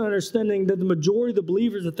 gives us an understanding that the majority of the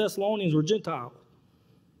believers at Thessalonians were Gentiles.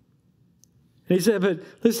 And he said, but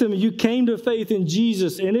listen, you came to faith in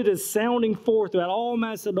Jesus, and it is sounding forth throughout all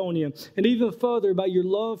Macedonia, and even further by your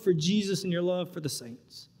love for Jesus and your love for the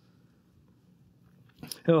saints.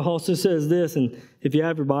 It also says this, and if you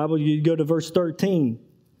have your Bible, you go to verse 13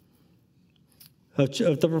 of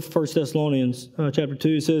the 1 Thessalonians chapter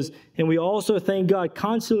 2. It says, and we also thank God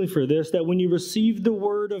constantly for this, that when you received the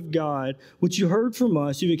word of God, which you heard from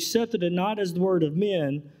us, you accepted it not as the word of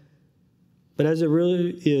men, but as it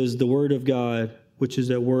really is the word of God, which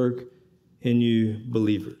is at work in you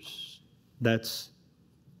believers. That's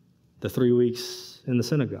the 3 weeks in the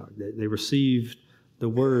synagogue. They received the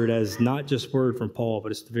word as not just word from Paul,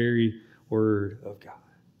 but it's the very word of God.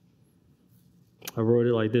 I wrote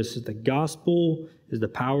it like this: the gospel is the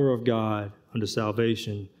power of God unto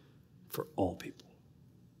salvation for all people.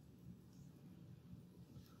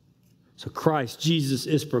 So Christ Jesus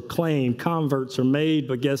is proclaimed, converts are made,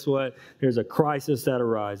 but guess what? There's a crisis that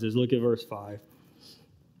arises. Look at verse 5.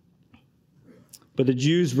 But the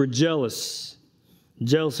Jews were jealous.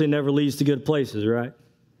 Jealousy never leads to good places, right?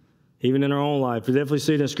 Even in our own life. We definitely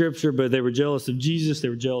see it in Scripture, but they were jealous of Jesus. They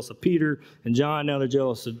were jealous of Peter and John. Now they're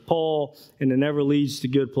jealous of Paul, and it never leads to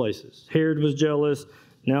good places. Herod was jealous.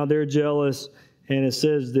 Now they're jealous. And it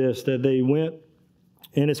says this, that they went,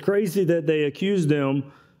 and it's crazy that they accused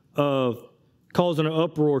them of causing an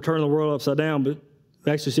uproar, turning the world upside down, but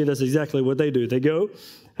we actually see that's exactly what they do. They go,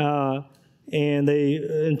 and they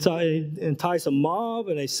entice a mob,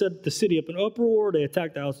 and they set the city up in uproar. They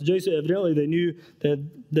attacked the house of Jason. Evidently, they knew that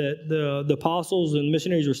the apostles and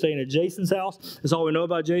missionaries were staying at Jason's house. That's all we know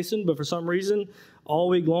about Jason, but for some reason, all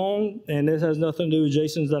week long, and this has nothing to do with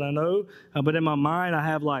Jason's that I know, but in my mind, I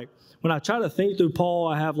have when I try to think through Paul,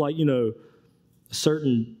 I have a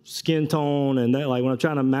certain skin tone, and that when I'm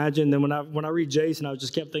trying to imagine. Then when I read Jason, I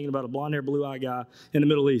just kept thinking about a blonde-haired, blue-eyed guy in the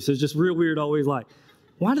Middle East. It's just real weird, always why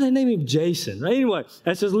do they name him Jason? Right? Anyway,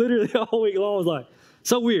 that's just literally all week long. It was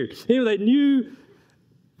so weird. Anyway, they knew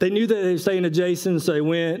that they were staying at Jason, so they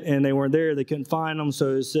went, and they weren't there. They couldn't find them,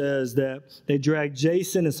 so it says that they dragged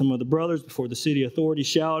Jason and some of the brothers before the city authorities,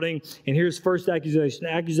 shouting. And here's first accusation.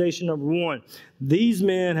 Accusation number 1. These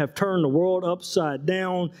men have turned the world upside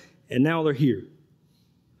down, and now they're here.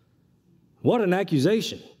 What an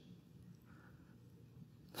accusation.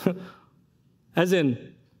 As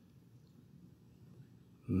in,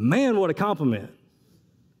 man, what a compliment.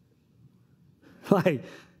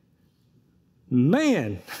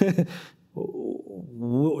 Man,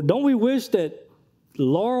 don't we wish that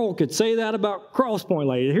Laurel could say that about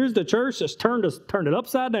Crosspointe? Here's the church that's turned it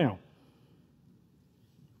upside down.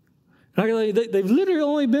 They've literally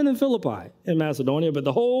only been in Philippi, in Macedonia, but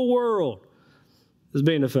the whole world is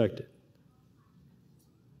being affected.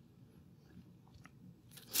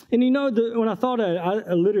 And when I thought I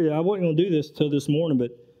wasn't going to do this till this morning,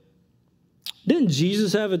 but didn't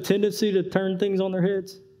Jesus have a tendency to turn things on their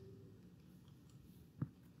heads?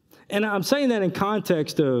 And I'm saying that in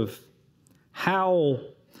context of how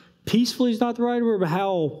peacefully is not the right word, but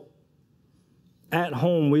how at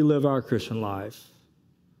home we live our Christian life.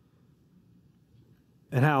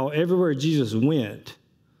 And how everywhere Jesus went,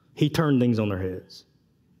 he turned things on their heads.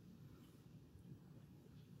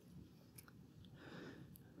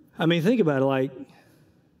 I mean, think about it, like,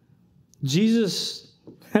 Jesus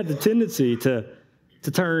had the tendency to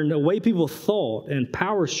turn the way people thought and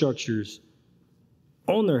power structures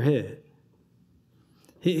on their head.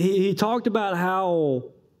 He talked about how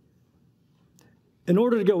in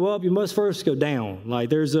order to go up, you must first go down. Like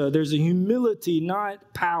there's a humility,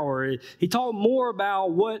 not power. He talked more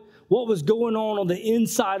about what was going on the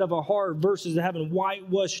inside of a heart versus having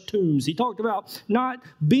whitewashed tombs. He talked about not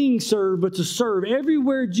being served, but to serve.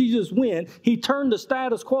 Everywhere Jesus went, he turned the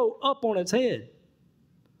status quo up on its head.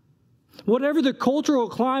 Whatever the cultural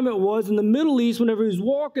climate was in the Middle East, whenever he was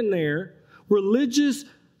walking there, religious,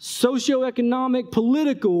 socioeconomic,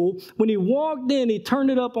 political, when he walked in, he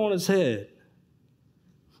turned it up on his head.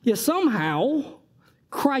 Yet somehow,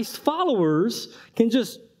 Christ followers can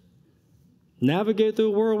just navigate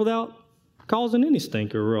through the world without causing any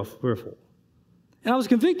stink or riffle. And I was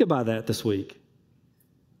convicted by that this week.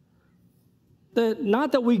 That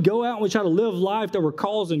not that we go out and we try to live life that we're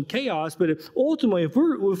causing chaos, but ultimately, if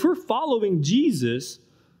we're following Jesus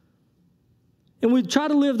and we try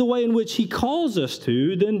to live the way in which he calls us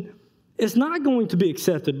to, then it's not going to be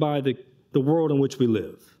accepted by the world in which we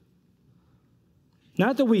live.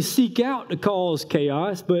 Not that we seek out to cause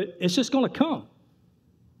chaos, but it's just going to come.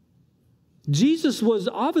 Jesus was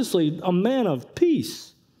obviously a man of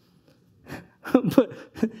peace. But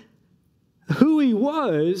who he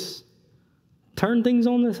was turned things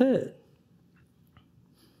on his head.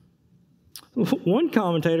 One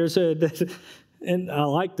commentator said that, and I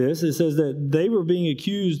like this, it says that they were being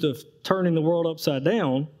accused of turning the world upside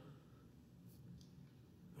down,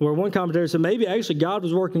 where one commentator said maybe actually God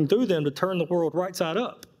was working through them to turn the world right side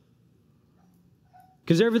up.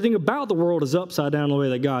 Because everything about the world is upside down the way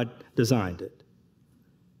that God designed it.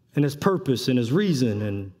 And his purpose and his reason.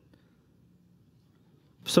 And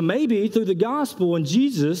so maybe through the gospel and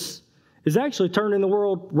Jesus is actually turning the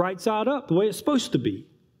world right side up, the way it's supposed to be.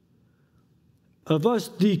 Of us,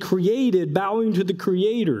 the created, bowing to the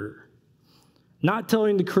Creator. Not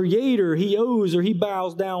telling the Creator he owes or he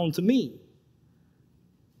bows down to me.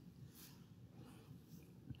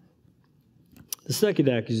 The second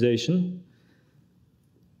accusation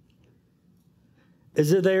is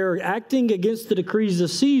that they are acting against the decrees of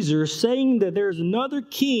Caesar, saying that there's another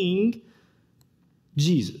king,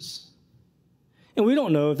 Jesus. And we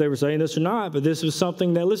don't know if they were saying this or not, but this was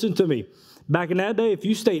something that, listen to me, back in that day, if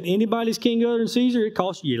you state anybody's king other than Caesar, it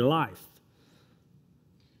cost you your life.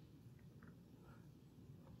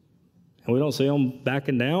 And we don't see them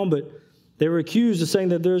backing down, but they were accused of saying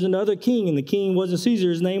that there's another king, and the king wasn't Caesar.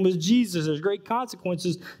 His name was Jesus. There's great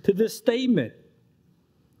consequences to this statement.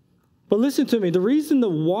 But listen to me. The reason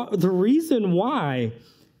why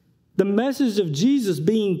the message of Jesus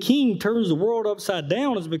being king turns the world upside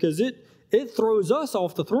down is because it throws us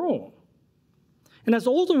off the throne. And that's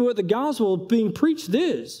ultimately what the gospel being preached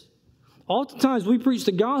is. Oftentimes we preach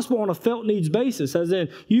the gospel on a felt needs basis, as in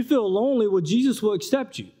you feel lonely, well, Jesus will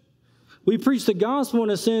accept you. We preach the gospel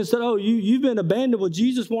in a sense that, you've been abandoned, well,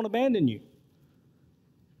 Jesus won't abandon you.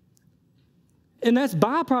 And that's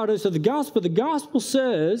byproducts of the gospel. The gospel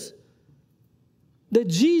says that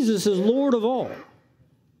Jesus is Lord of all.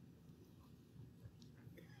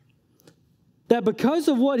 That because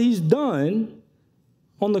of what he's done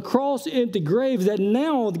on the cross, empty grave, that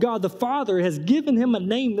now God the Father has given him a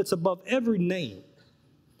name that's above every name.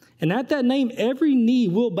 And at that name, every knee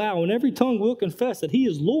will bow and every tongue will confess that he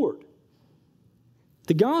is Lord.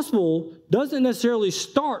 The gospel doesn't necessarily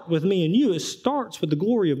start with me and you. It starts with the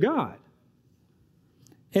glory of God.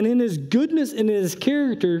 And in his goodness and in his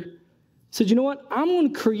character, said, you know what? I'm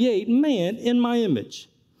going to create man in my image.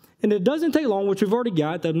 And it doesn't take long, which we've already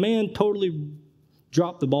got, that man totally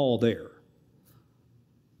dropped the ball there.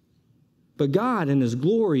 But God in his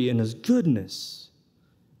glory and his goodness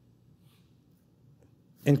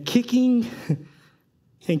and kicking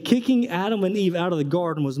Adam and Eve out of the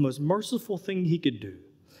garden was the most merciful thing he could do.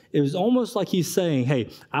 It was almost like he's saying, hey,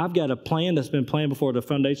 I've got a plan that's been planned before the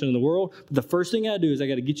foundation of the world. But the first thing I do is I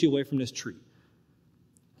got to get you away from this tree.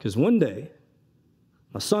 Because one day,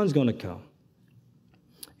 my son's going to come.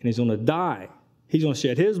 And he's going to die. He's going to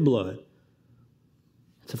shed his blood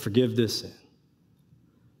to forgive this sin.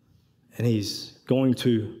 And he's going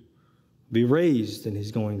to be raised, and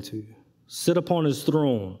he's going to sit upon his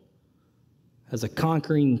throne as a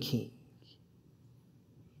conquering king.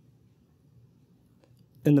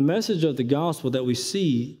 And the message of the gospel that we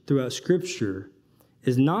see throughout Scripture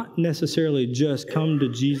is not necessarily just come to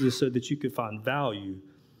Jesus so that you could find value.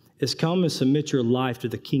 It's come and submit your life to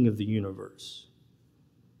the King of the universe.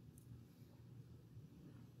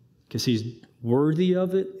 Because he's worthy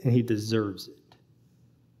of it and he deserves it.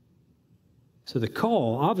 So the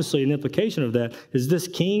call, obviously an implication of that, is this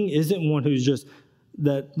king isn't one who's just,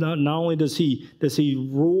 that not only does he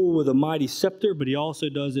rule with a mighty scepter, but he also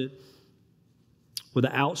does it with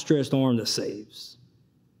an outstretched arm that saves.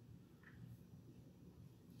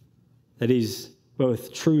 That he's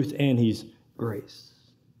both truth and he's grace.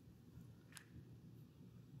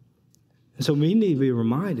 And so we need to be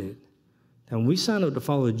reminded that when we sign up to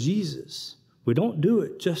follow Jesus, we don't do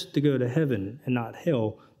it just to go to heaven and not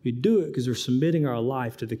hell. We do it because we're submitting our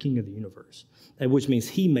life to the King of the universe, which means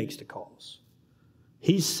he makes the calls.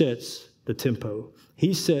 He sets the tempo.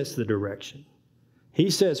 He sets the direction. He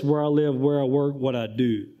sets where I live, where I work, what I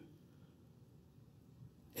do.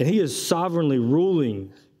 And he is sovereignly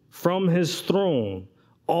ruling from his throne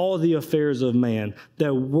all the affairs of man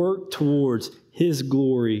that work towards his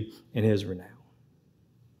glory and his renown.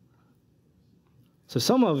 So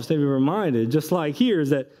some of us need to be reminded, just like here, is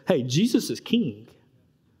that, hey, Jesus is king.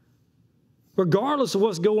 Regardless of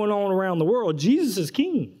what's going on around the world, Jesus is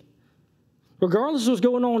king. Regardless of what's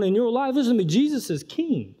going on in your life, listen to me, Jesus is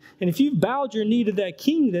king. And if you've bowed your knee to that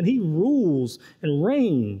king, then he rules and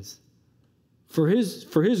reigns for his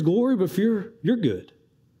glory, but for your good.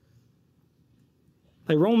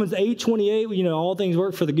 Like Romans 8:28, all things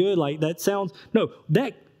work for the good. Like that sounds,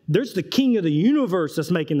 there's the King of the universe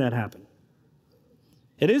that's making that happen.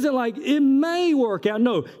 It isn't like it may work out.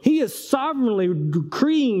 No, he is sovereignly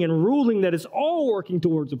decreeing and ruling that it's all working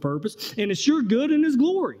towards a purpose, and it's your good and his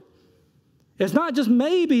glory. It's not just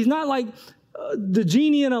maybe. He's not like the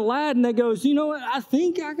genie in Aladdin that goes, you know what, I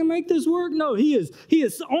think I can make this work. No, he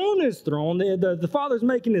is on his throne. The Father's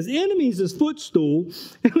making his enemies his footstool.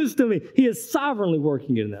 And listen to me, he is sovereignly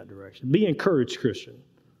working in that direction. Be encouraged, Christian.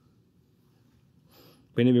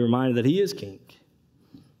 We need to be reminded that he is king.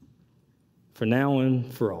 For now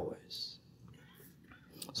and for always.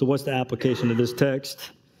 So what's the application of this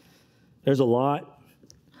text? There's a lot.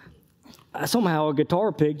 Somehow a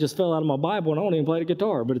guitar pick just fell out of my Bible, and I don't even play the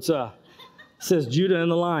guitar, but it says Judah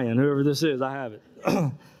and the Lion. Whoever this is, I have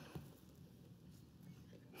it.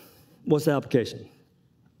 What's the application?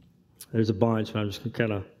 There's a bunch, but I'm just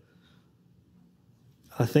going to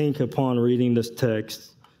I think upon reading this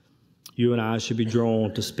text, you and I should be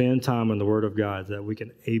drawn to spend time in the Word of God that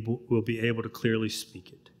we'll be able to clearly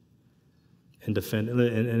speak it and defend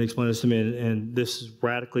it and explain this to me. And this has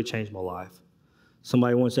radically changed my life.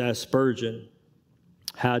 Somebody once asked Spurgeon,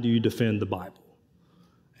 how do you defend the Bible?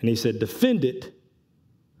 And he said, defend it.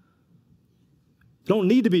 You don't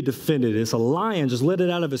need to be defended. It's a lion. Just let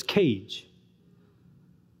it out of his cage.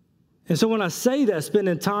 And so when I say that,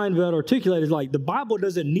 spending time to articulate, is like the Bible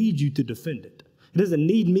doesn't need you to defend it. It doesn't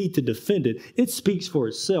need me to defend it. It speaks for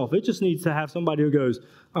itself. It just needs to have somebody who goes,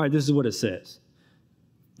 all right, this is what it says.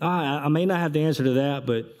 I may not have the answer to that,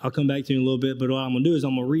 but I'll come back to you in a little bit. But what I'm going to do is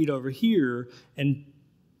I'm going to read over here, and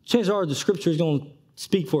chances are the Scripture is going to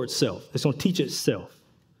speak for itself. It's going to teach itself.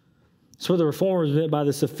 So the Reformers meant by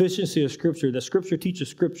the sufficiency of Scripture, that Scripture teaches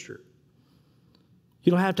Scripture.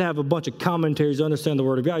 You don't have to have a bunch of commentaries to understand the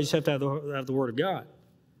Word of God. You just have to have the Word of God,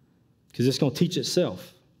 because it's going to teach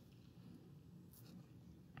itself.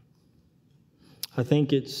 I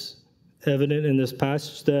think it's evident in this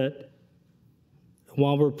passage that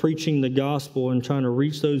while we're preaching the gospel and trying to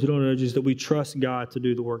reach those who don't know Jesus, that we trust God to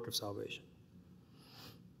do the work of salvation.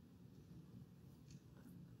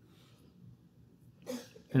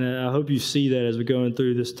 And I hope you see that as we're going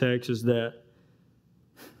through this text, is that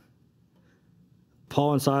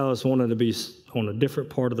Paul and Silas wanted to be on a different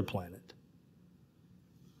part of the planet.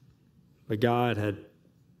 But God had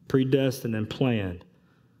predestined and planned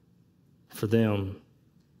for them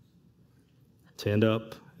to end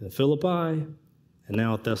up in Philippi and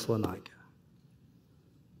now Thessalonica.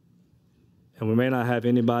 And we may not have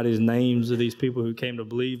anybody's names of these people who came to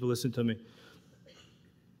believe, but listen to me.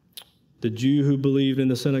 The Jew who believed in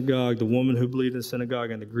the synagogue, the woman who believed in the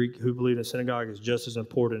synagogue, and the Greek who believed in the synagogue is just as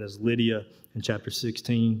important as Lydia in chapter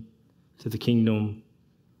 16 to the kingdom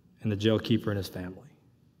and the jailkeeper and his family.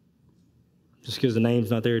 Just because the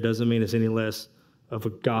name's not there doesn't mean it's any less of a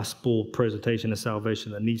gospel presentation of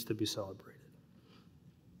salvation that needs to be celebrated.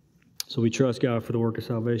 So we trust God for the work of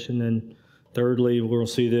salvation. And thirdly, we're going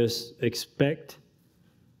to see this: expect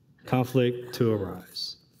conflict to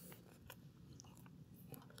arise.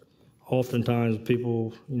 Oftentimes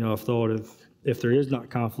people, have thought if there is not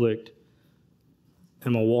conflict,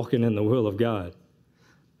 am I walking in the will of God?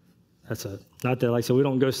 Not that, like I said, we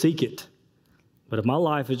don't go seek it. But if my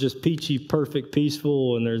life is just peachy, perfect,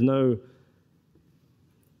 peaceful, and there's no,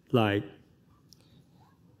 like,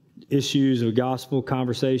 issues of gospel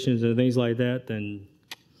conversations and things like that, then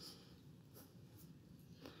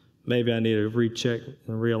maybe I need to recheck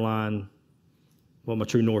and realign what my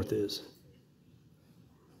true north is.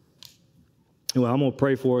 Well, I'm going to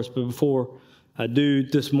pray for us, but before I do,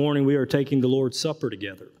 this morning we are taking the Lord's Supper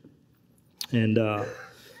together. And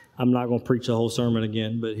I'm not going to preach the whole sermon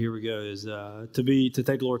again, but here we go, is to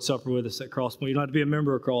take the Lord's Supper with us at Crosspointe. You don't have to be a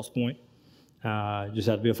member of Crosspointe. You just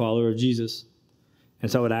have to be a follower of Jesus.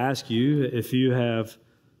 And so I would ask you, if you have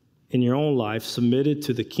in your own life submitted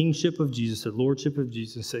to the kingship of Jesus, the lordship of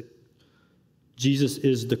Jesus, and said, Jesus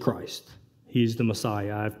is the Christ. He's the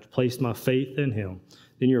Messiah. I've placed my faith in him.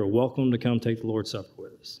 Then you're welcome to come take the Lord's Supper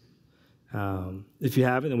with us. If you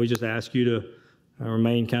haven't, then we just ask you to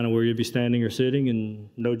remain kind of where you'd be standing or sitting, and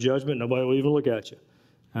no judgment. Nobody will even look at you.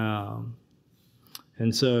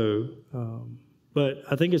 But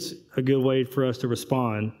I think it's a good way for us to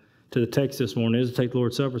respond to the text this morning is to take the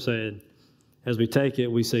Lord's Supper, saying, as we take it,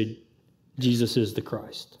 we say, Jesus is the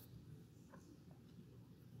Christ.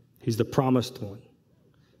 He's the promised one.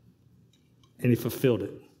 And he fulfilled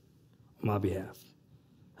it on my behalf.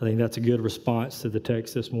 I think that's a good response to the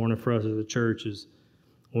text this morning for us as a church, is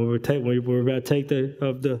when we're about to take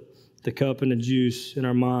the cup and the juice in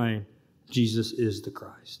our mind, Jesus is the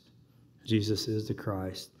Christ. Jesus is the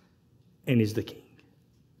Christ, and he's the King.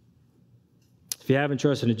 If you haven't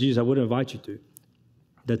trusted in Jesus, I would invite you to.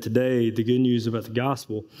 That today, the good news about the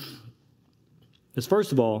gospel is,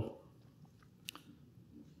 first of all,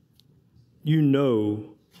 you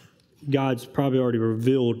know God's probably already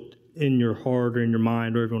revealed in your heart or in your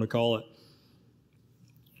mind, whatever you want to call it,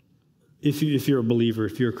 if you're a believer,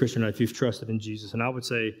 if you're a Christian, if you've trusted in Jesus. And I would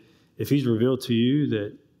say, if he's revealed to you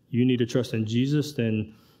that you need to trust in Jesus,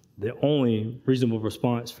 then the only reasonable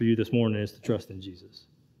response for you this morning is to trust in Jesus.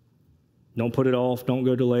 Don't put it off. Don't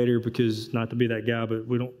go to later, because, not to be that guy, but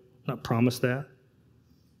we don't not promise that.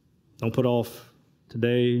 Don't put off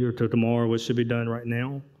today or till tomorrow what should be done right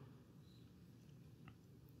now.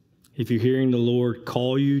 If you're hearing the Lord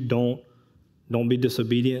call you, don't be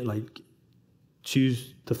disobedient. Like,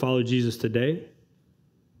 choose to follow Jesus today.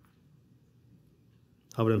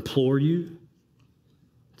 I would implore you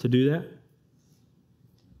to do that.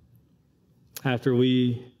 After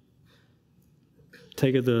we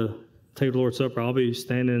take the Lord's Supper, I'll be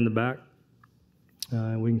standing in the back.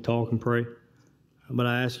 We can talk and pray. But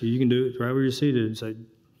I ask you, you can do it right where you're seated and say,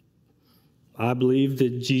 I believe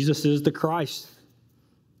that Jesus is the Christ,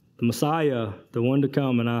 the Messiah, the one to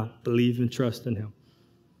come, and I believe and trust in him.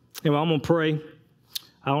 Anyway, I'm going to pray.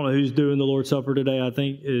 I don't know who's doing the Lord's Supper today. I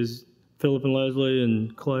think is Philip and Leslie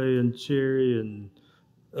and Clay and Sherry and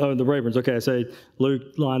the Ravens. Okay, I say Luke,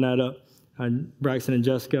 line that up. And Braxton and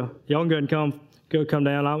Jessica. Y'all can go ahead and come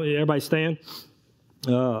down. Everybody stand.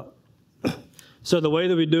 So the way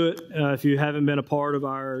that we do it, if you haven't been a part of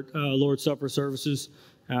our Lord's Supper services,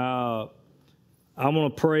 I'm going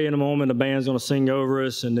to pray in a moment. The band's going to sing over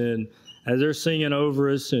us, and then as they're singing over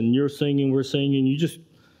us and you're singing, we're singing, you just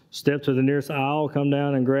step to the nearest aisle, come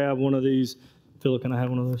down and grab one of these. Philip, can I have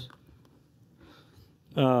one of those?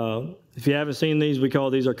 If you haven't seen these, we call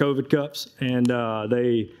these our COVID cups, and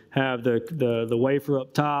they have the wafer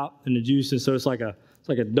up top and the juice, and so it's like a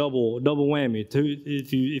double whammy.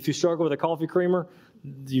 If you struggle with a coffee creamer,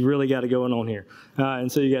 you really got to go in on here.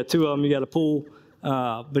 And so you got two of them. You got to pull.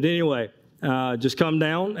 But anyway, just come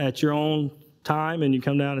down at your own time, and you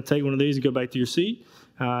come down and take one of these and go back to your seat.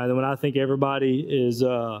 Then when I think everybody is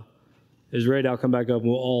ready, I'll come back up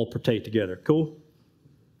and we'll all partake together. Cool?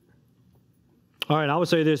 All right, I would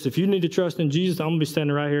say this. If you need to trust in Jesus, I'm going to be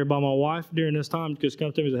standing right here by my wife during this time. Just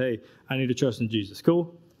come to me and say, hey, I need to trust in Jesus. Cool?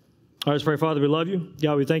 All right, let's pray. Father, we love you.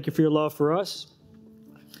 God, we thank you for your love for us.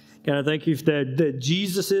 God, I thank you that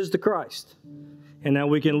Jesus is the Christ. And that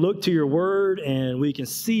we can look to your word and we can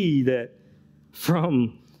see that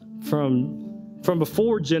from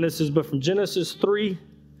before Genesis, but from Genesis 3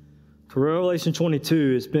 to Revelation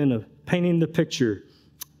 22, it's been painting the picture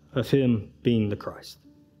of him being the Christ.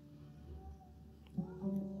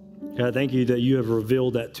 God, thank you that you have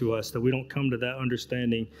revealed that to us, that we don't come to that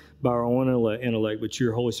understanding by our own intellect, but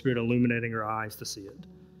your Holy Spirit illuminating our eyes to see it.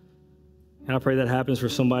 And I pray that happens for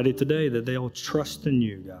somebody today, that they'll trust in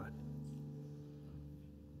you, God.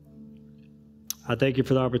 I thank you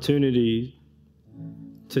for the opportunity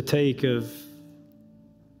to take of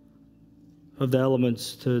the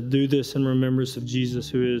elements to do this in remembrance of Jesus,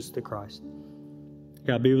 who is the Christ.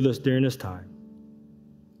 God, be with us during this time.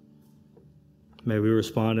 May we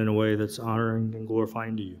respond in a way that's honoring and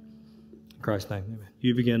glorifying to you. In Christ's name, amen.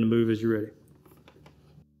 You begin to move as you're ready.